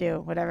you got to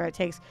do, whatever it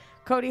takes.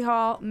 Cody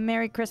Hall,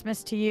 Merry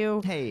Christmas to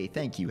you. Hey,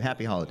 thank you.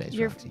 Happy holidays,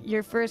 Roxy.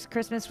 Your first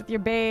Christmas with your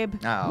babe.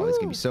 Oh, it's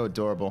going to be so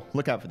adorable.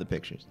 Look out for the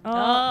pictures.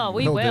 Oh,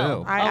 we Will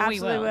will. do. I Oh,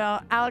 absolutely we will.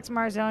 Alex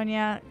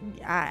Marzonia,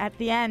 at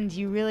the end,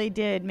 you really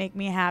did make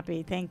me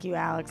happy. Thank you,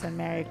 Alex, and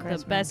Merry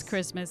Christmas. The best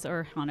Christmas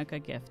or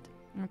Hanukkah gift.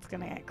 It's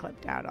going to get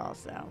clipped out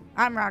also.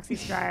 I'm Roxy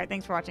Stryer.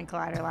 Thanks for watching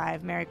Collider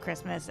Live. Merry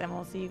Christmas, and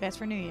we'll see you guys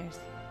for New Year's.